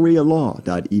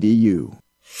avemarialaw.edu.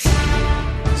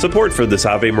 Support for this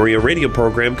Ave Maria radio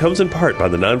program comes in part by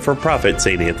the non-for-profit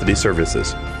St. Anthony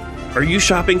Services. Are you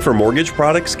shopping for mortgage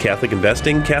products, Catholic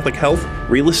investing, Catholic health,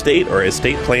 real estate, or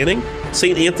estate planning?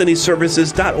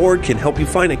 StAnthonyServices.org can help you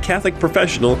find a Catholic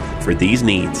professional for these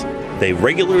needs. They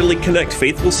regularly connect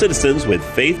faithful citizens with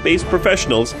faith-based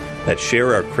professionals that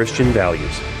share our Christian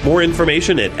values. More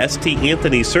information at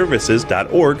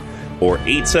StAnthonyServices.org or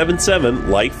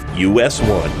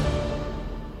 877-LIFE-US1.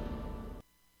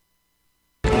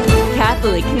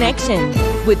 Catholic Connection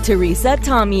with Teresa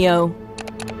Tomeo.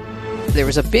 There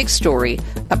was a big story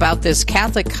about this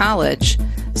Catholic college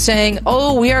saying,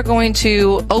 we are going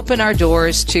to open our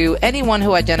doors to anyone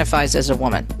who identifies as a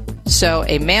woman. So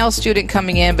a male student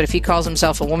coming in, but if he calls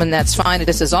himself a woman, that's fine.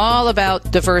 This is all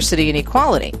about diversity and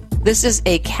equality. This is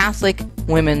a Catholic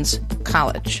women's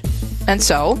college. And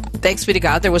so, thanks be to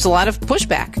God, there was a lot of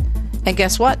pushback. And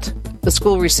guess what? The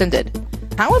school rescinded.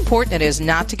 How important it is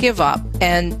not to give up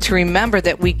and to remember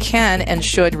that we can and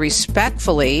should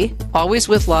respectfully, always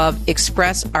with love,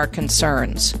 express our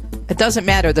concerns. It doesn't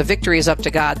matter. The victory is up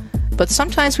to God. But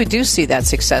sometimes we do see that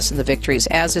success in the victories,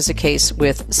 as is the case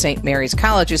with St. Mary's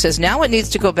College, who says now it needs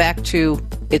to go back to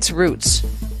its roots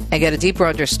and get a deeper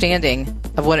understanding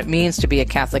of what it means to be a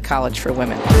Catholic college for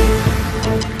women.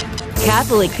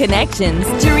 Catholic Connections,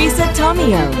 Teresa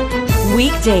Tomeo.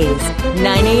 Weekdays,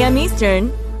 9 a.m.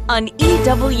 Eastern on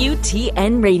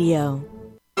EWTN Radio.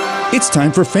 It's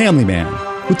time for Family Man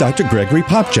with Dr. Gregory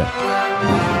Popcak.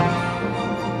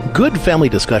 Good family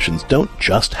discussions don't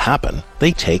just happen,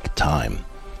 they take time.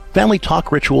 Family talk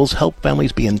rituals help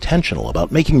families be intentional about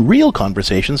making real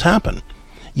conversations happen.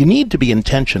 You need to be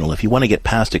intentional if you want to get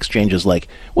past exchanges like,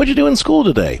 "What'd you do in school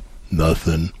today?"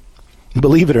 "Nothing."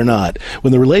 Believe it or not,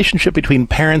 when the relationship between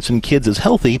parents and kids is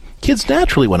healthy, kids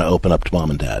naturally want to open up to mom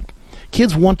and dad.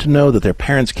 Kids want to know that their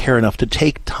parents care enough to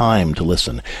take time to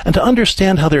listen and to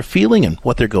understand how they're feeling and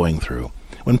what they're going through.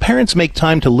 When parents make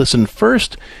time to listen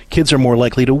first, kids are more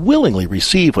likely to willingly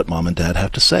receive what mom and dad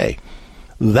have to say.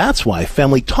 That's why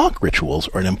family talk rituals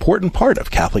are an important part of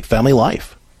Catholic family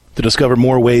life. To discover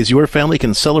more ways your family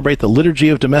can celebrate the liturgy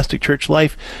of domestic church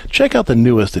life, check out the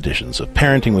newest editions of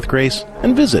Parenting with Grace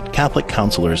and visit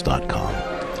CatholicCounselors.com.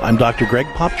 I'm Dr. Greg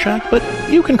Popcak, but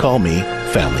you can call me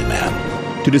Family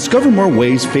Man. To discover more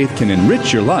ways faith can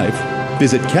enrich your life,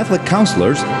 visit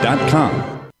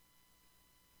CatholicCounselors.com.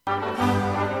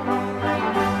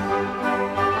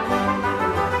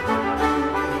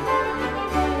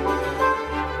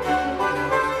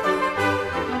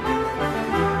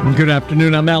 Good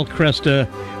afternoon. I'm Al Kresta.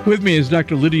 With me is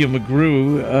Dr. Lydia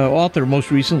McGrew, author most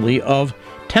recently of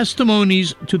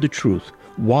Testimonies to the Truth,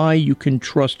 Why You Can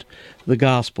Trust the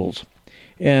Gospels.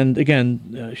 And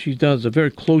again, she does a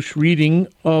very close reading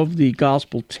of the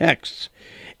gospel texts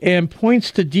and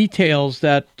points to details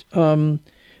that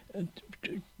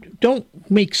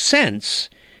don't make sense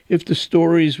if the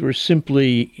stories were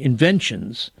simply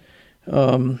inventions.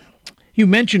 You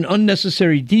mentioned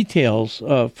unnecessary details,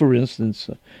 for instance,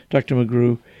 Dr.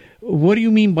 McGrew. What do you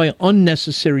mean by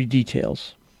unnecessary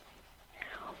details?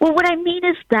 Well, what I mean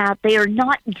is that they are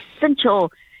not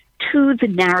essential to the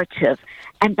narrative,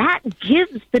 and that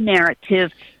gives the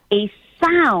narrative a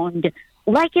sound,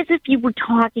 like as if you were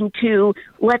talking to,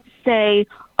 let's say,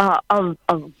 a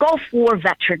Gulf War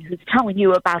veteran who's telling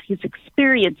you about his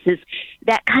experiences.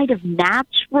 That kind of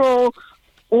natural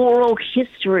oral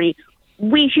history,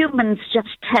 we humans just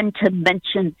tend to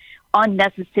mention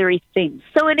unnecessary things.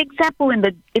 So an example in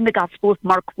the Gospel of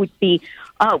Mark would be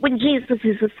when Jesus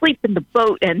is asleep in the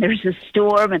boat and there's a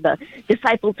storm and the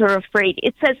disciples are afraid.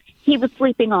 It says he was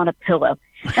sleeping on a pillow.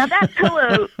 Now that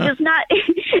pillow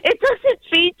it doesn't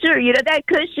feature, that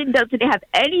cushion doesn't have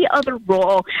any other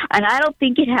role, and I don't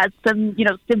think it has some,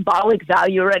 symbolic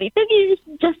value or anything. He's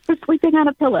just sleeping on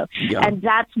a pillow. Yeah. And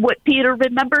that's what Peter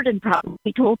remembered and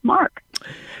probably told Mark.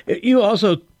 You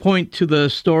also point to the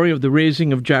story of the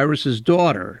raising of Jairus'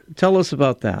 daughter. Tell us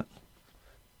about that.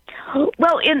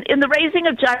 Well, in the raising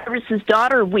of Jairus'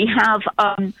 daughter, we have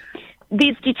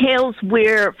these details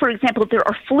where, for example, there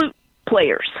are flute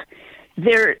players.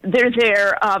 They're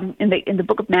there in the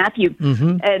book of Matthew,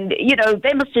 mm-hmm. and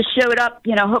they must have showed up,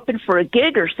 hoping for a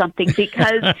gig or something,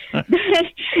 because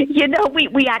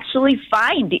we actually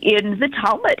find in the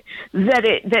Talmud that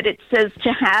it says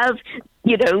to have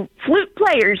flute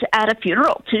players at a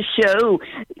funeral to show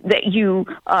that you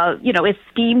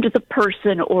esteemed the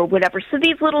person or whatever. So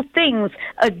these little things,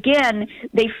 again,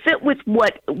 they fit with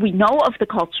what we know of the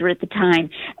culture at the time,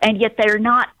 and yet they're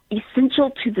not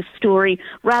essential to the story.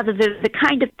 Rather, they're the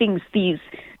kind of things these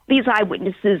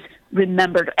eyewitnesses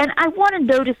remembered. And I want to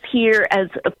notice here, as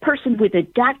a person with a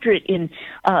doctorate in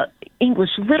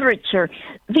English literature,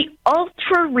 the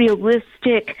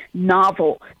ultra-realistic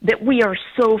novel that we are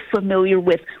so familiar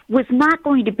with was not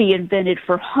going to be invented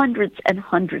for hundreds and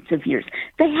hundreds of years.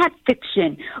 They had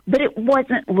fiction, but it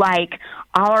wasn't like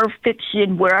our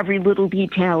fiction where every little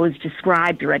detail is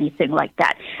described or anything like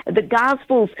that. The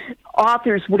Gospels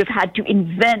authors would have had to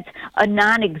invent a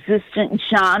non-existent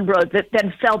genre that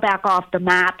then fell back off the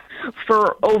map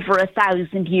for over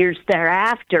 1,000 years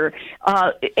thereafter.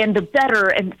 And the better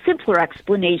and simpler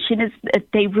explanation is that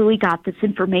they really got this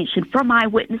information from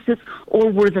eyewitnesses or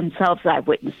were themselves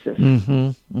eyewitnesses.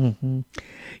 Mm-hmm, mm-hmm.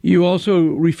 You also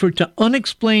referred to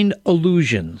unexplained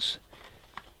allusions.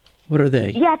 What are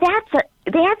they? Yeah,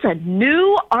 that's a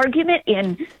new argument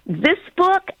in this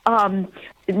book,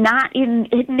 not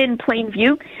hidden in plain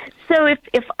view. So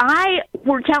if I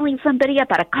were telling somebody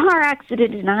about a car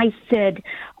accident and I said,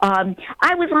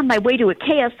 I was on my way to a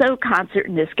KSO concert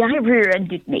and this guy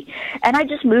rear-ended me, and I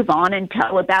just move on and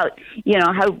tell about,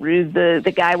 how rude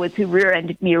the guy was who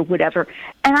rear-ended me or whatever,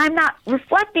 and I'm not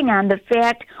reflecting on the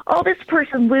fact, this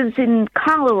person lives in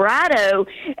Colorado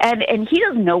and he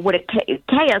doesn't know what a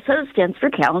KSO stands for,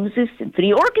 Kalamazoo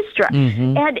Symphony Orchestra.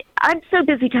 Mm-hmm. And I'm so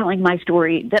busy telling my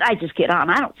story that I just get on.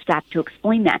 I don't stop to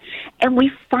explain that. And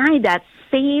we find that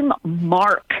same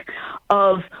mark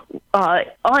of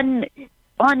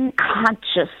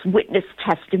unconscious witness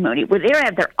testimony, where they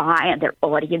have their eye on their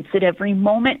audience at every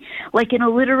moment. Like in a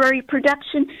literary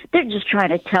production, they're just trying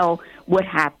to tell what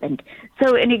happened.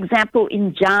 So an example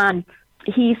in John,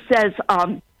 he says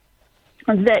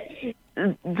that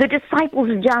the disciples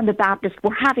of John the Baptist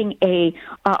were having a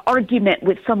argument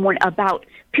with someone about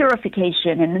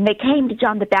purification, and then they came to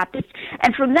John the Baptist,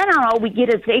 and from then on all we get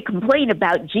is they complain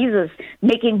about Jesus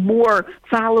making more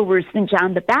followers than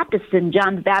John the Baptist, and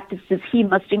John the Baptist says, he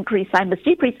must increase, I must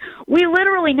decrease. We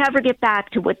literally never get back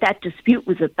to what that dispute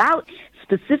was about.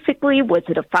 Specifically, was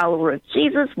it a follower of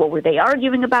Jesus? What were they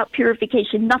arguing about?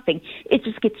 Purification? Nothing. It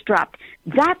just gets dropped.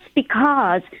 That's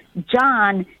because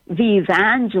John the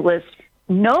evangelist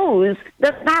knows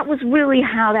that was really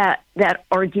how that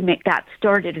argument got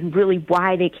started and really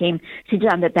why they came to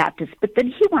John the Baptist. But then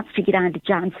he wants to get on to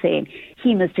John saying,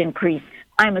 he must increase,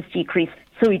 I must decrease,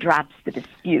 so he drops the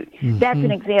dispute. Mm-hmm. That's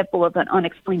an example of an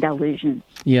unexplained allusion.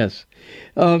 Yes.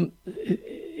 And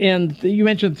you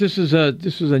mentioned this is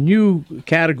a new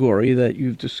category that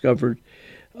you've discovered.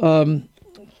 What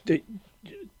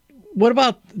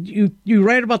about, you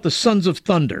write about the Sons of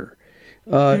Thunder,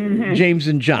 mm-hmm. James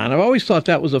and John. I've always thought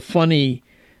that was a funny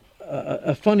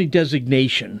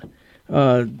designation.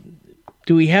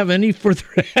 Do we have any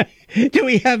further? Do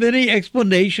we have any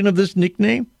explanation of this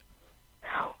nickname?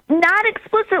 Not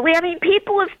explicitly. I mean,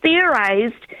 people have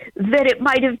theorized that it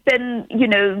might have been,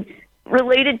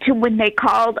 related to when they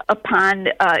called upon,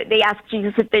 they asked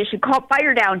Jesus if they should call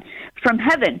fire down from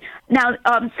heaven. Now,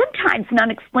 sometimes an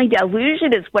unexplained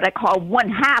allusion is what I call one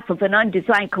half of an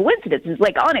undesigned coincidence. It's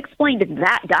like unexplained in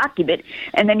that document,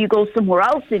 and then you go somewhere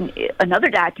else in another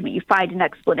document, you find an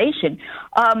explanation.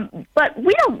 But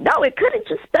we don't know. It could have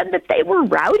just been that they were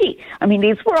rowdy. I mean,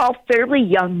 these were all fairly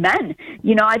young men.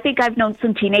 I think I've known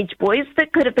some teenage boys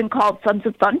that could have been called Sons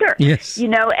of Thunder. Yes.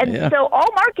 So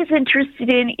all Mark is interested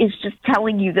in is just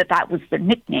telling you that was their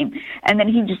nickname, and then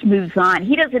he just moves on.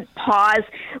 He doesn't pause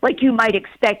like you might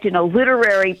expect in a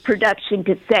literary production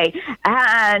to say,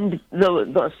 and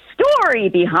the story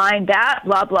behind that,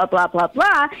 blah, blah, blah, blah,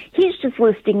 blah. He's just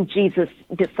listing Jesus'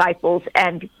 disciples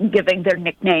and giving their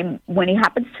nickname when he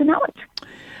happens to know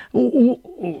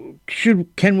it.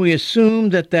 Can we assume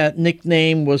that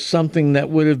nickname was something that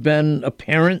would have been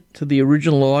apparent to the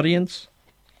original audience?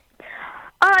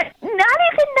 Not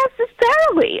even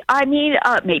necessarily. I mean,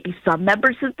 maybe some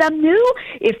members of them knew.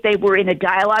 If they were in a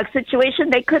dialogue situation,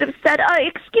 they could have said,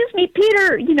 excuse me,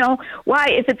 Peter, why,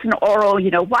 if it's an oral,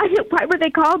 why were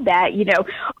they called that,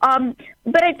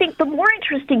 But I think the more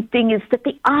interesting thing is that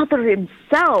the author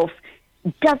himself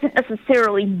doesn't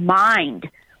necessarily mind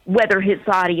whether his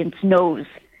audience knows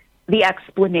the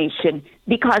explanation,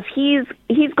 because he's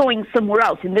going somewhere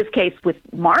else. In this case, with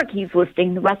Mark, he's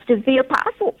listing the rest of the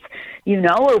apostles,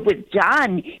 or with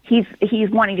John, he's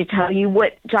wanting to tell you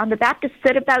what John the Baptist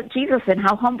said about Jesus and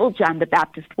how humble John the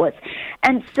Baptist was.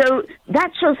 And so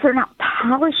that shows they're not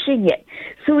polishing it.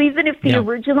 So even if the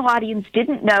original audience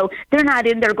didn't know, they're not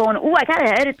in there going, I got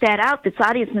to edit that out. This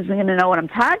audience isn't going to know what I'm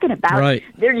talking about. Right.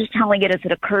 They're just telling it as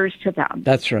it occurs to them.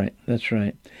 That's right.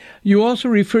 You also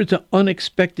referred to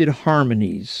unexpected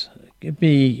harmonies. Give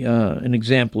me an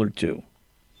example or two.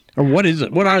 Or what is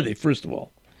it? What are they, first of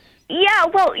all? Yeah,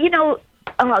 well,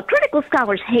 critical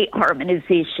scholars hate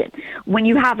harmonization. When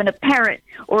you have an apparent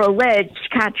or alleged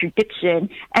contradiction,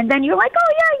 and then you're like,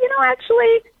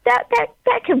 actually, that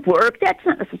can work. That's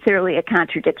not necessarily a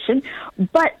contradiction.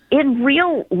 But in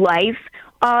real life,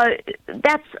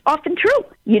 that's often true,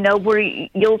 where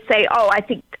you'll say,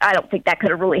 I don't think that could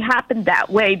have really happened that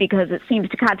way because it seems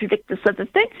to contradict this other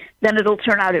thing. Then it'll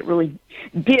turn out it really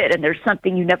did, and there's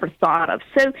something you never thought of.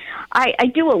 So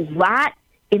I do a lot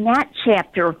in that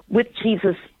chapter with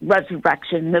Jesus'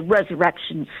 resurrection, the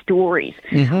resurrection stories.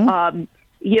 Mm-hmm.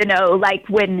 Like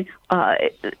when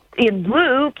in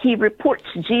Luke, he reports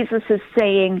Jesus as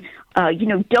saying,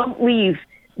 don't leave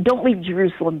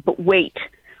Jerusalem, but wait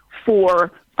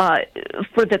for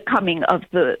the coming of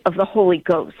the Holy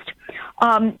Ghost.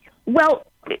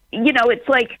 It's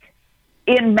like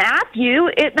in Matthew,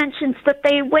 it mentions that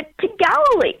they went to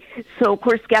Galilee. So, of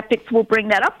course, skeptics will bring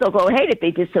that up. They'll go, hey, did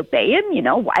they disobey him?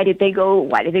 Why did they go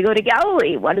to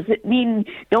Galilee? What does it mean,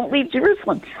 don't leave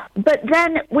Jerusalem? But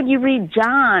then when you read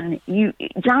John,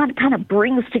 John kind of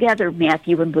brings together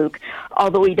Matthew and Luke,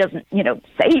 although he doesn't,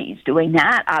 say he's doing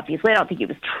that, obviously. I don't think he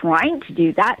was trying to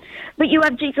do that. But you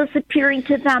have Jesus appearing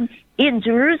to them in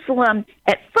Jerusalem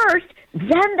at first,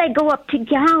 then they go up to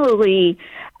Galilee,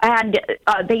 and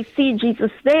they see Jesus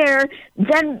there.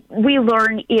 Then we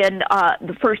learn in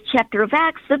the first chapter of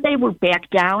Acts that they were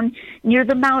back down near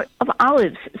the Mount of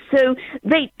Olives. So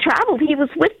they traveled. He was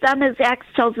with them, as Acts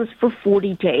tells us, for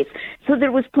 40 days. So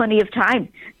there was plenty of time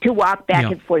to walk back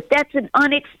and forth. That's an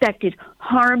unexpected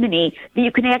harmony that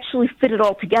you can actually fit it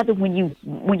all together when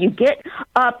you get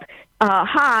up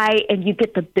high and you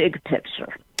get the big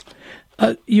picture.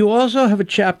 You also have a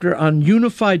chapter on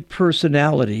unified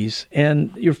personalities,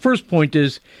 and your first point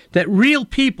is that real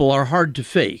people are hard to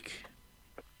fake.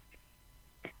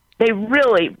 They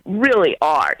really, really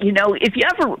are. If you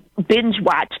ever binge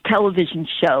watch television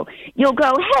show, you'll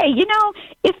go, hey,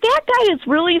 if that guy is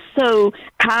really so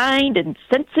kind and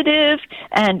sensitive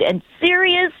and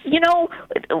serious,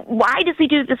 why does he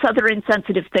do this other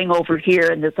insensitive thing over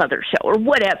here in this other show or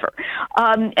whatever?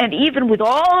 And even with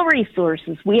all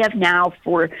resources we have now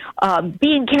for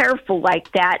being careful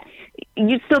like that,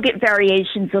 you still get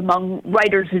variations among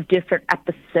writers of different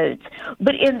episodes.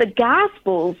 But in the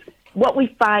Gospels, what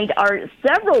we find are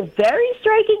several very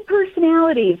striking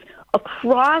personalities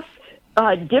across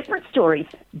different stories,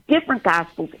 different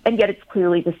Gospels, and yet it's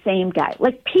clearly the same guy.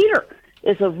 Like Peter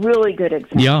is a really good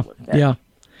example of this.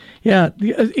 Yeah.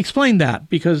 Explain that,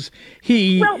 because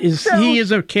he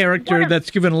is a character that's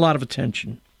given a lot of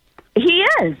attention. He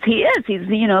is. He's,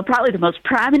 probably the most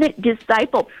prominent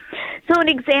disciple. So an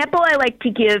example I like to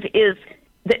give is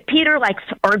that Peter likes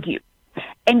to argue.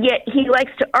 And yet he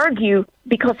likes to argue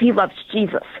because he loves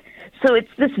Jesus. So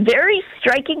it's this very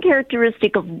striking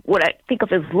characteristic of what I think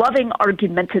of as loving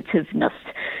argumentativeness.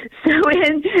 So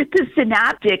in the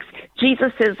Synoptics,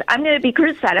 Jesus says, I'm going to be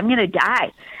crucified, I'm going to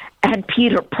die. And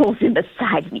Peter pulls him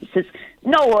aside and he says,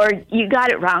 no, Lord, you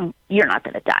got it wrong. You're not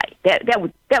going to die.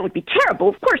 That would be terrible.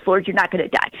 Of course, Lord, you're not going to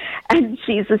die. And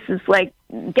Jesus is like,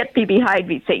 get thee behind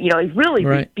me. He really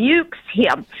rebukes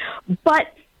him.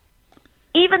 But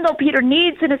even though Peter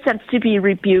needs, in a sense, to be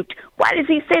rebuked, why does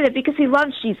he say that? Because he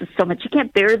loves Jesus so much. He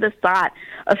can't bear the thought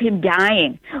of him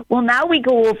dying. Well, now we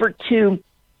go over to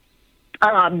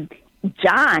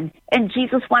John, and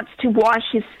Jesus wants to wash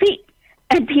his feet.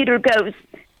 And Peter goes,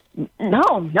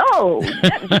 no, you're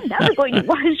never going to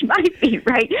wash my feet,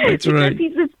 right? That's right. Because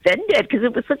he's offended, because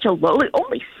it was such a lowly,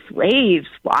 only slaves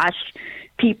wash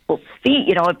people's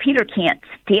feet, and Peter can't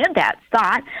stand that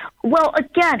thought. Well,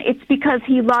 again, it's because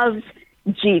he loves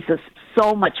Jesus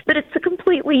so much, but it's a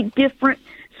completely different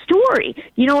story.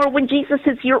 or when Jesus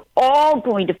says, you're all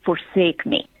going to forsake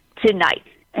me tonight,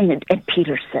 and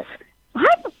Peter says,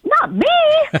 not me,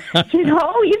 even I'll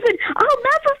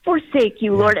never forsake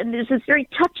you, Lord. And there's this very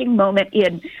touching moment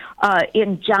in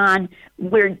John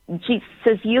where Jesus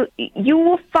says, you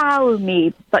will follow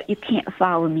me, but you can't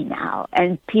follow me now.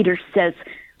 And Peter says,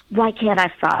 why can't I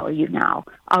follow you now?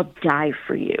 I'll die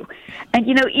for you. And,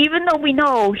 even though we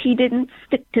know he didn't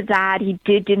stick to that, he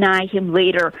did deny him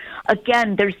later,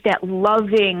 again, there's that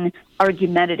loving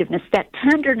argumentativeness, that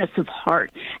tenderness of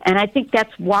heart. And I think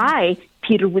that's why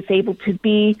Peter was able to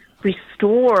be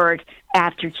restored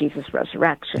after Jesus'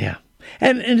 resurrection. Yeah.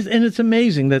 And it's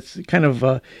amazing. That's kind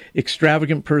of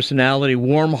extravagant personality,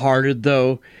 warm-hearted,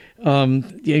 though.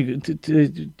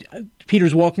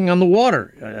 Peter's walking on the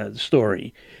water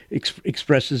story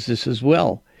expresses this as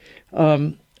well.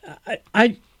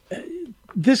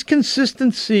 This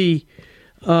consistency,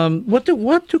 what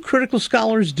do critical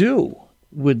scholars do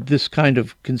with this kind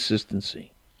of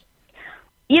consistency?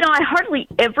 I hardly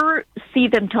ever see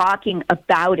them talking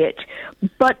about it,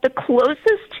 but the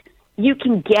closest you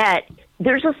can get,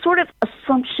 there's a sort of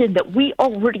assumption that we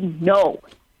already know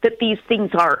that these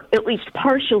things are at least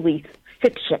partially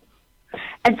fiction.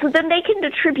 And so then they can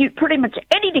attribute pretty much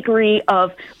any degree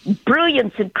of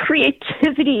brilliance and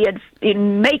creativity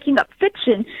in making up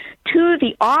fiction to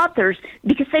the authors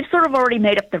because they've sort of already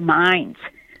made up their minds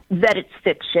that it's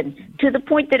fiction, to the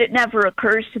point that it never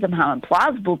occurs to them how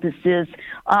implausible this is,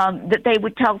 that they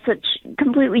would tell such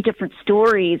completely different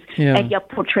stories and yet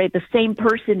portray the same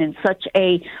person in such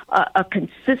a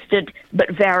consistent but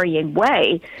varying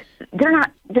way. They're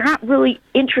not really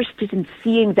interested in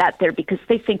seeing that there because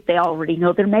they think they already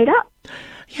know they're made up.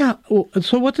 Yeah.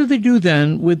 So what do they do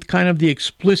then with kind of the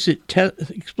explicit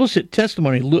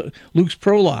testimony, Luke's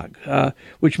prologue,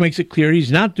 which makes it clear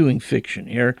he's not doing fiction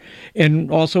here, and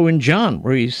also in John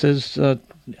where he says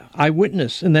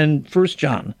eyewitness, and then 1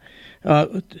 John.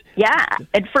 And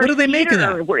first what do they make of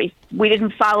that? Where we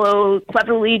didn't follow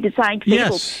cleverly designed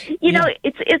fables.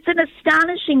 It's an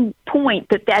astonishing point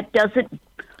that doesn't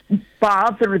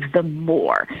bother them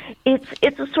more.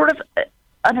 It's a sort of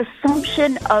an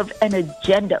assumption of an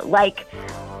agenda, like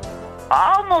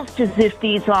almost as if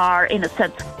these are, in a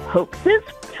sense, hoaxes.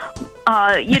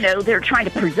 They're trying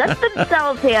to present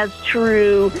themselves as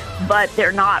true, but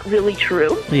they're not really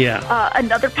true. Yeah.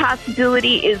 Another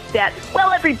possibility is that,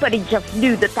 everybody just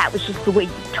knew that was just the way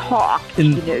you talked.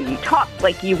 You talked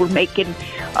like you were making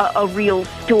a real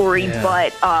story,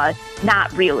 but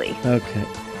not really. Okay.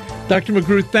 Dr.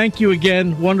 McGrew, thank you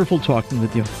again. Wonderful talking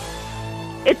with you.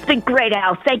 It's been great,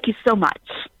 Al. Thank you so much.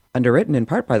 Underwritten in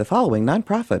part by the following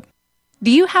nonprofit. Do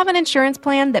you have an insurance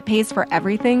plan that pays for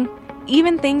everything,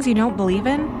 even things you don't believe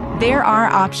in? There are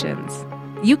options.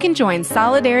 You can join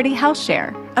Solidarity Health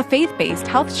Share, a faith-based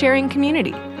health-sharing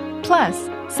community. Plus,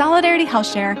 Solidarity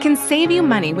Health Share can save you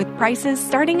money with prices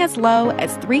starting as low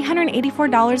as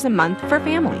 $384 a month for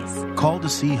families. Call to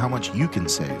see how much you can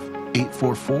save.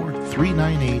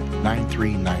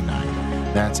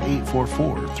 844-398-9399. That's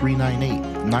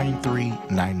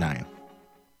 844-398-9399.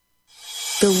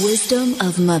 The wisdom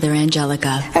of Mother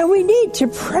Angelica. And we need to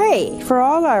pray for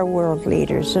all our world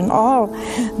leaders and all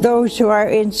those who are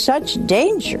in such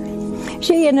danger.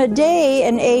 See, in a day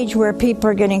and age where people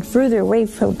are getting further away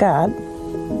from God,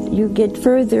 you get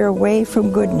further away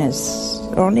from goodness.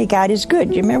 Only God is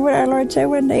good. You remember what our Lord said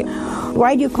one day?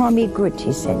 Why do you call me good?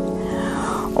 He said,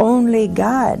 only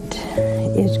God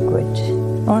is good.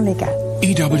 Only God.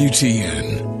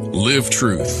 EWTN. Live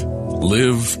truth.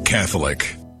 Live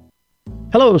Catholic.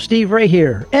 Hello, Steve Ray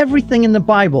here. Everything in the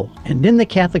Bible and in the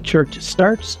Catholic Church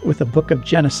starts with the book of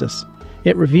Genesis.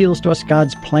 It reveals to us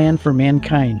God's plan for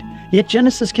mankind. Yet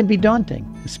Genesis can be daunting,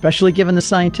 especially given the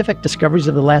scientific discoveries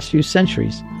of the last few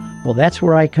centuries. Well, that's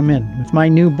where I come in with my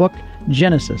new book,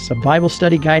 Genesis, a Bible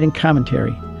study guide and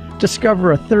commentary.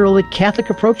 Discover a thoroughly Catholic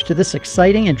approach to this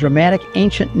exciting and dramatic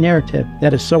ancient narrative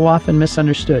that is so often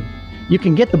misunderstood. You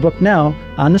can get the book now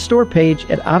on the store page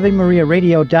at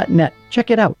AveMariaRadio.net.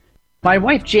 Check it out. My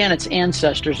wife Janet's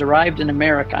ancestors arrived in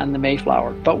America on the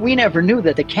Mayflower, but we never knew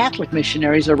that the Catholic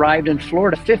missionaries arrived in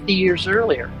Florida 50 years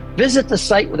earlier. Visit the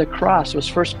site where the cross was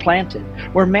first planted,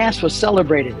 where Mass was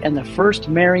celebrated, and the first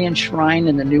Marian shrine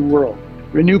in the New World.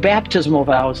 Renew baptismal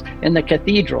vows in the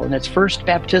cathedral in its first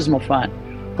baptismal font.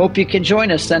 Hope you can join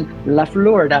us in La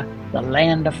Florida, the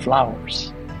land of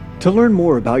flowers. To learn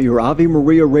more about your Ave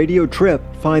Maria Radio trip,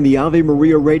 find the Ave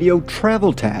Maria Radio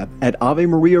travel tab at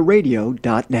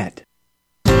AveMariaRadio.net.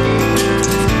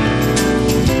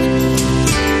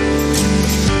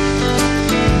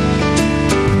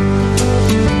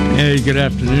 Hey, good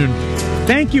afternoon.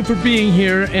 Thank you for being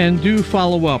here, and do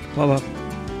follow up.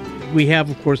 We have,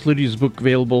 of course, Lydia's book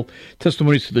available,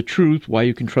 Testimonies to the Truth, Why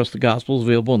You Can Trust the Gospel, is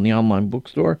available in the online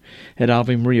bookstore at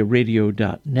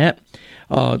AveMariaRadio.net.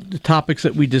 The topics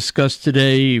that we discussed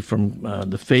today, from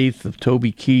the faith of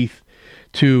Toby Keith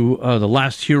to the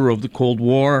last hero of the Cold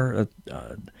War,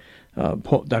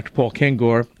 Dr. Paul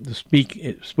Kengor,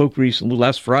 spoke recently,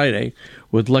 last Friday,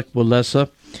 with Lech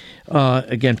Walesa.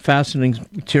 Again, fascinating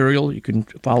material. You can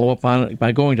follow up on it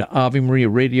by going to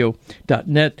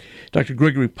AveMariaRadio.net. Dr.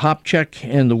 Gregory Popcak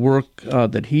and the work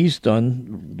that he's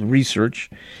done, the research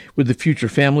with the Future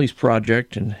Families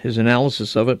Project and his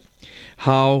analysis of it.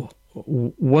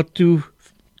 What do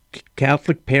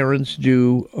Catholic parents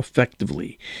do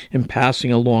effectively in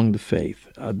passing along the faith?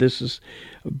 This is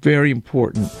a very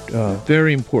important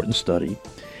study.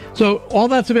 So all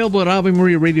that's available at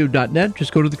AveMariaRadio.net.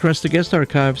 Just go to the Kresta Guest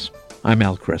Archives. I'm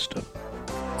Al Kresta.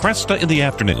 Kresta in the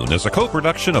Afternoon is a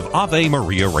co-production of Ave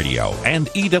Maria Radio and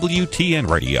EWTN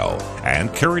Radio,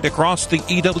 and carried across the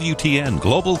EWTN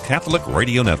Global Catholic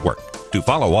Radio Network. To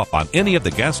follow up on any of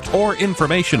the guests or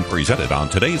information presented on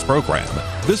today's program,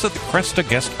 visit the Kresta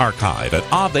Guest Archive at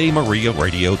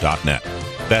AveMariaRadio.net.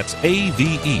 That's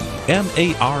AveMaria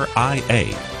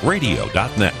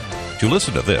Radio.net. To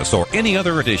listen to this or any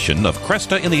other edition of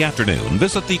Kresta in the Afternoon,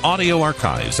 visit the audio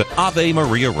archives at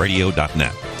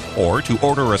AveMariaRadio.net. Or to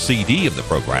order a CD of the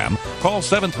program, call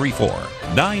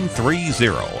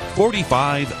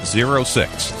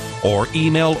 734-930-4506 or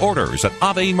email orders at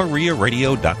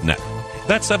AveMariaRadio.net.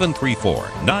 That's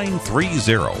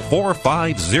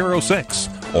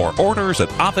 734-930-4506 or orders at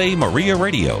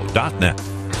AveMariaRadio.net.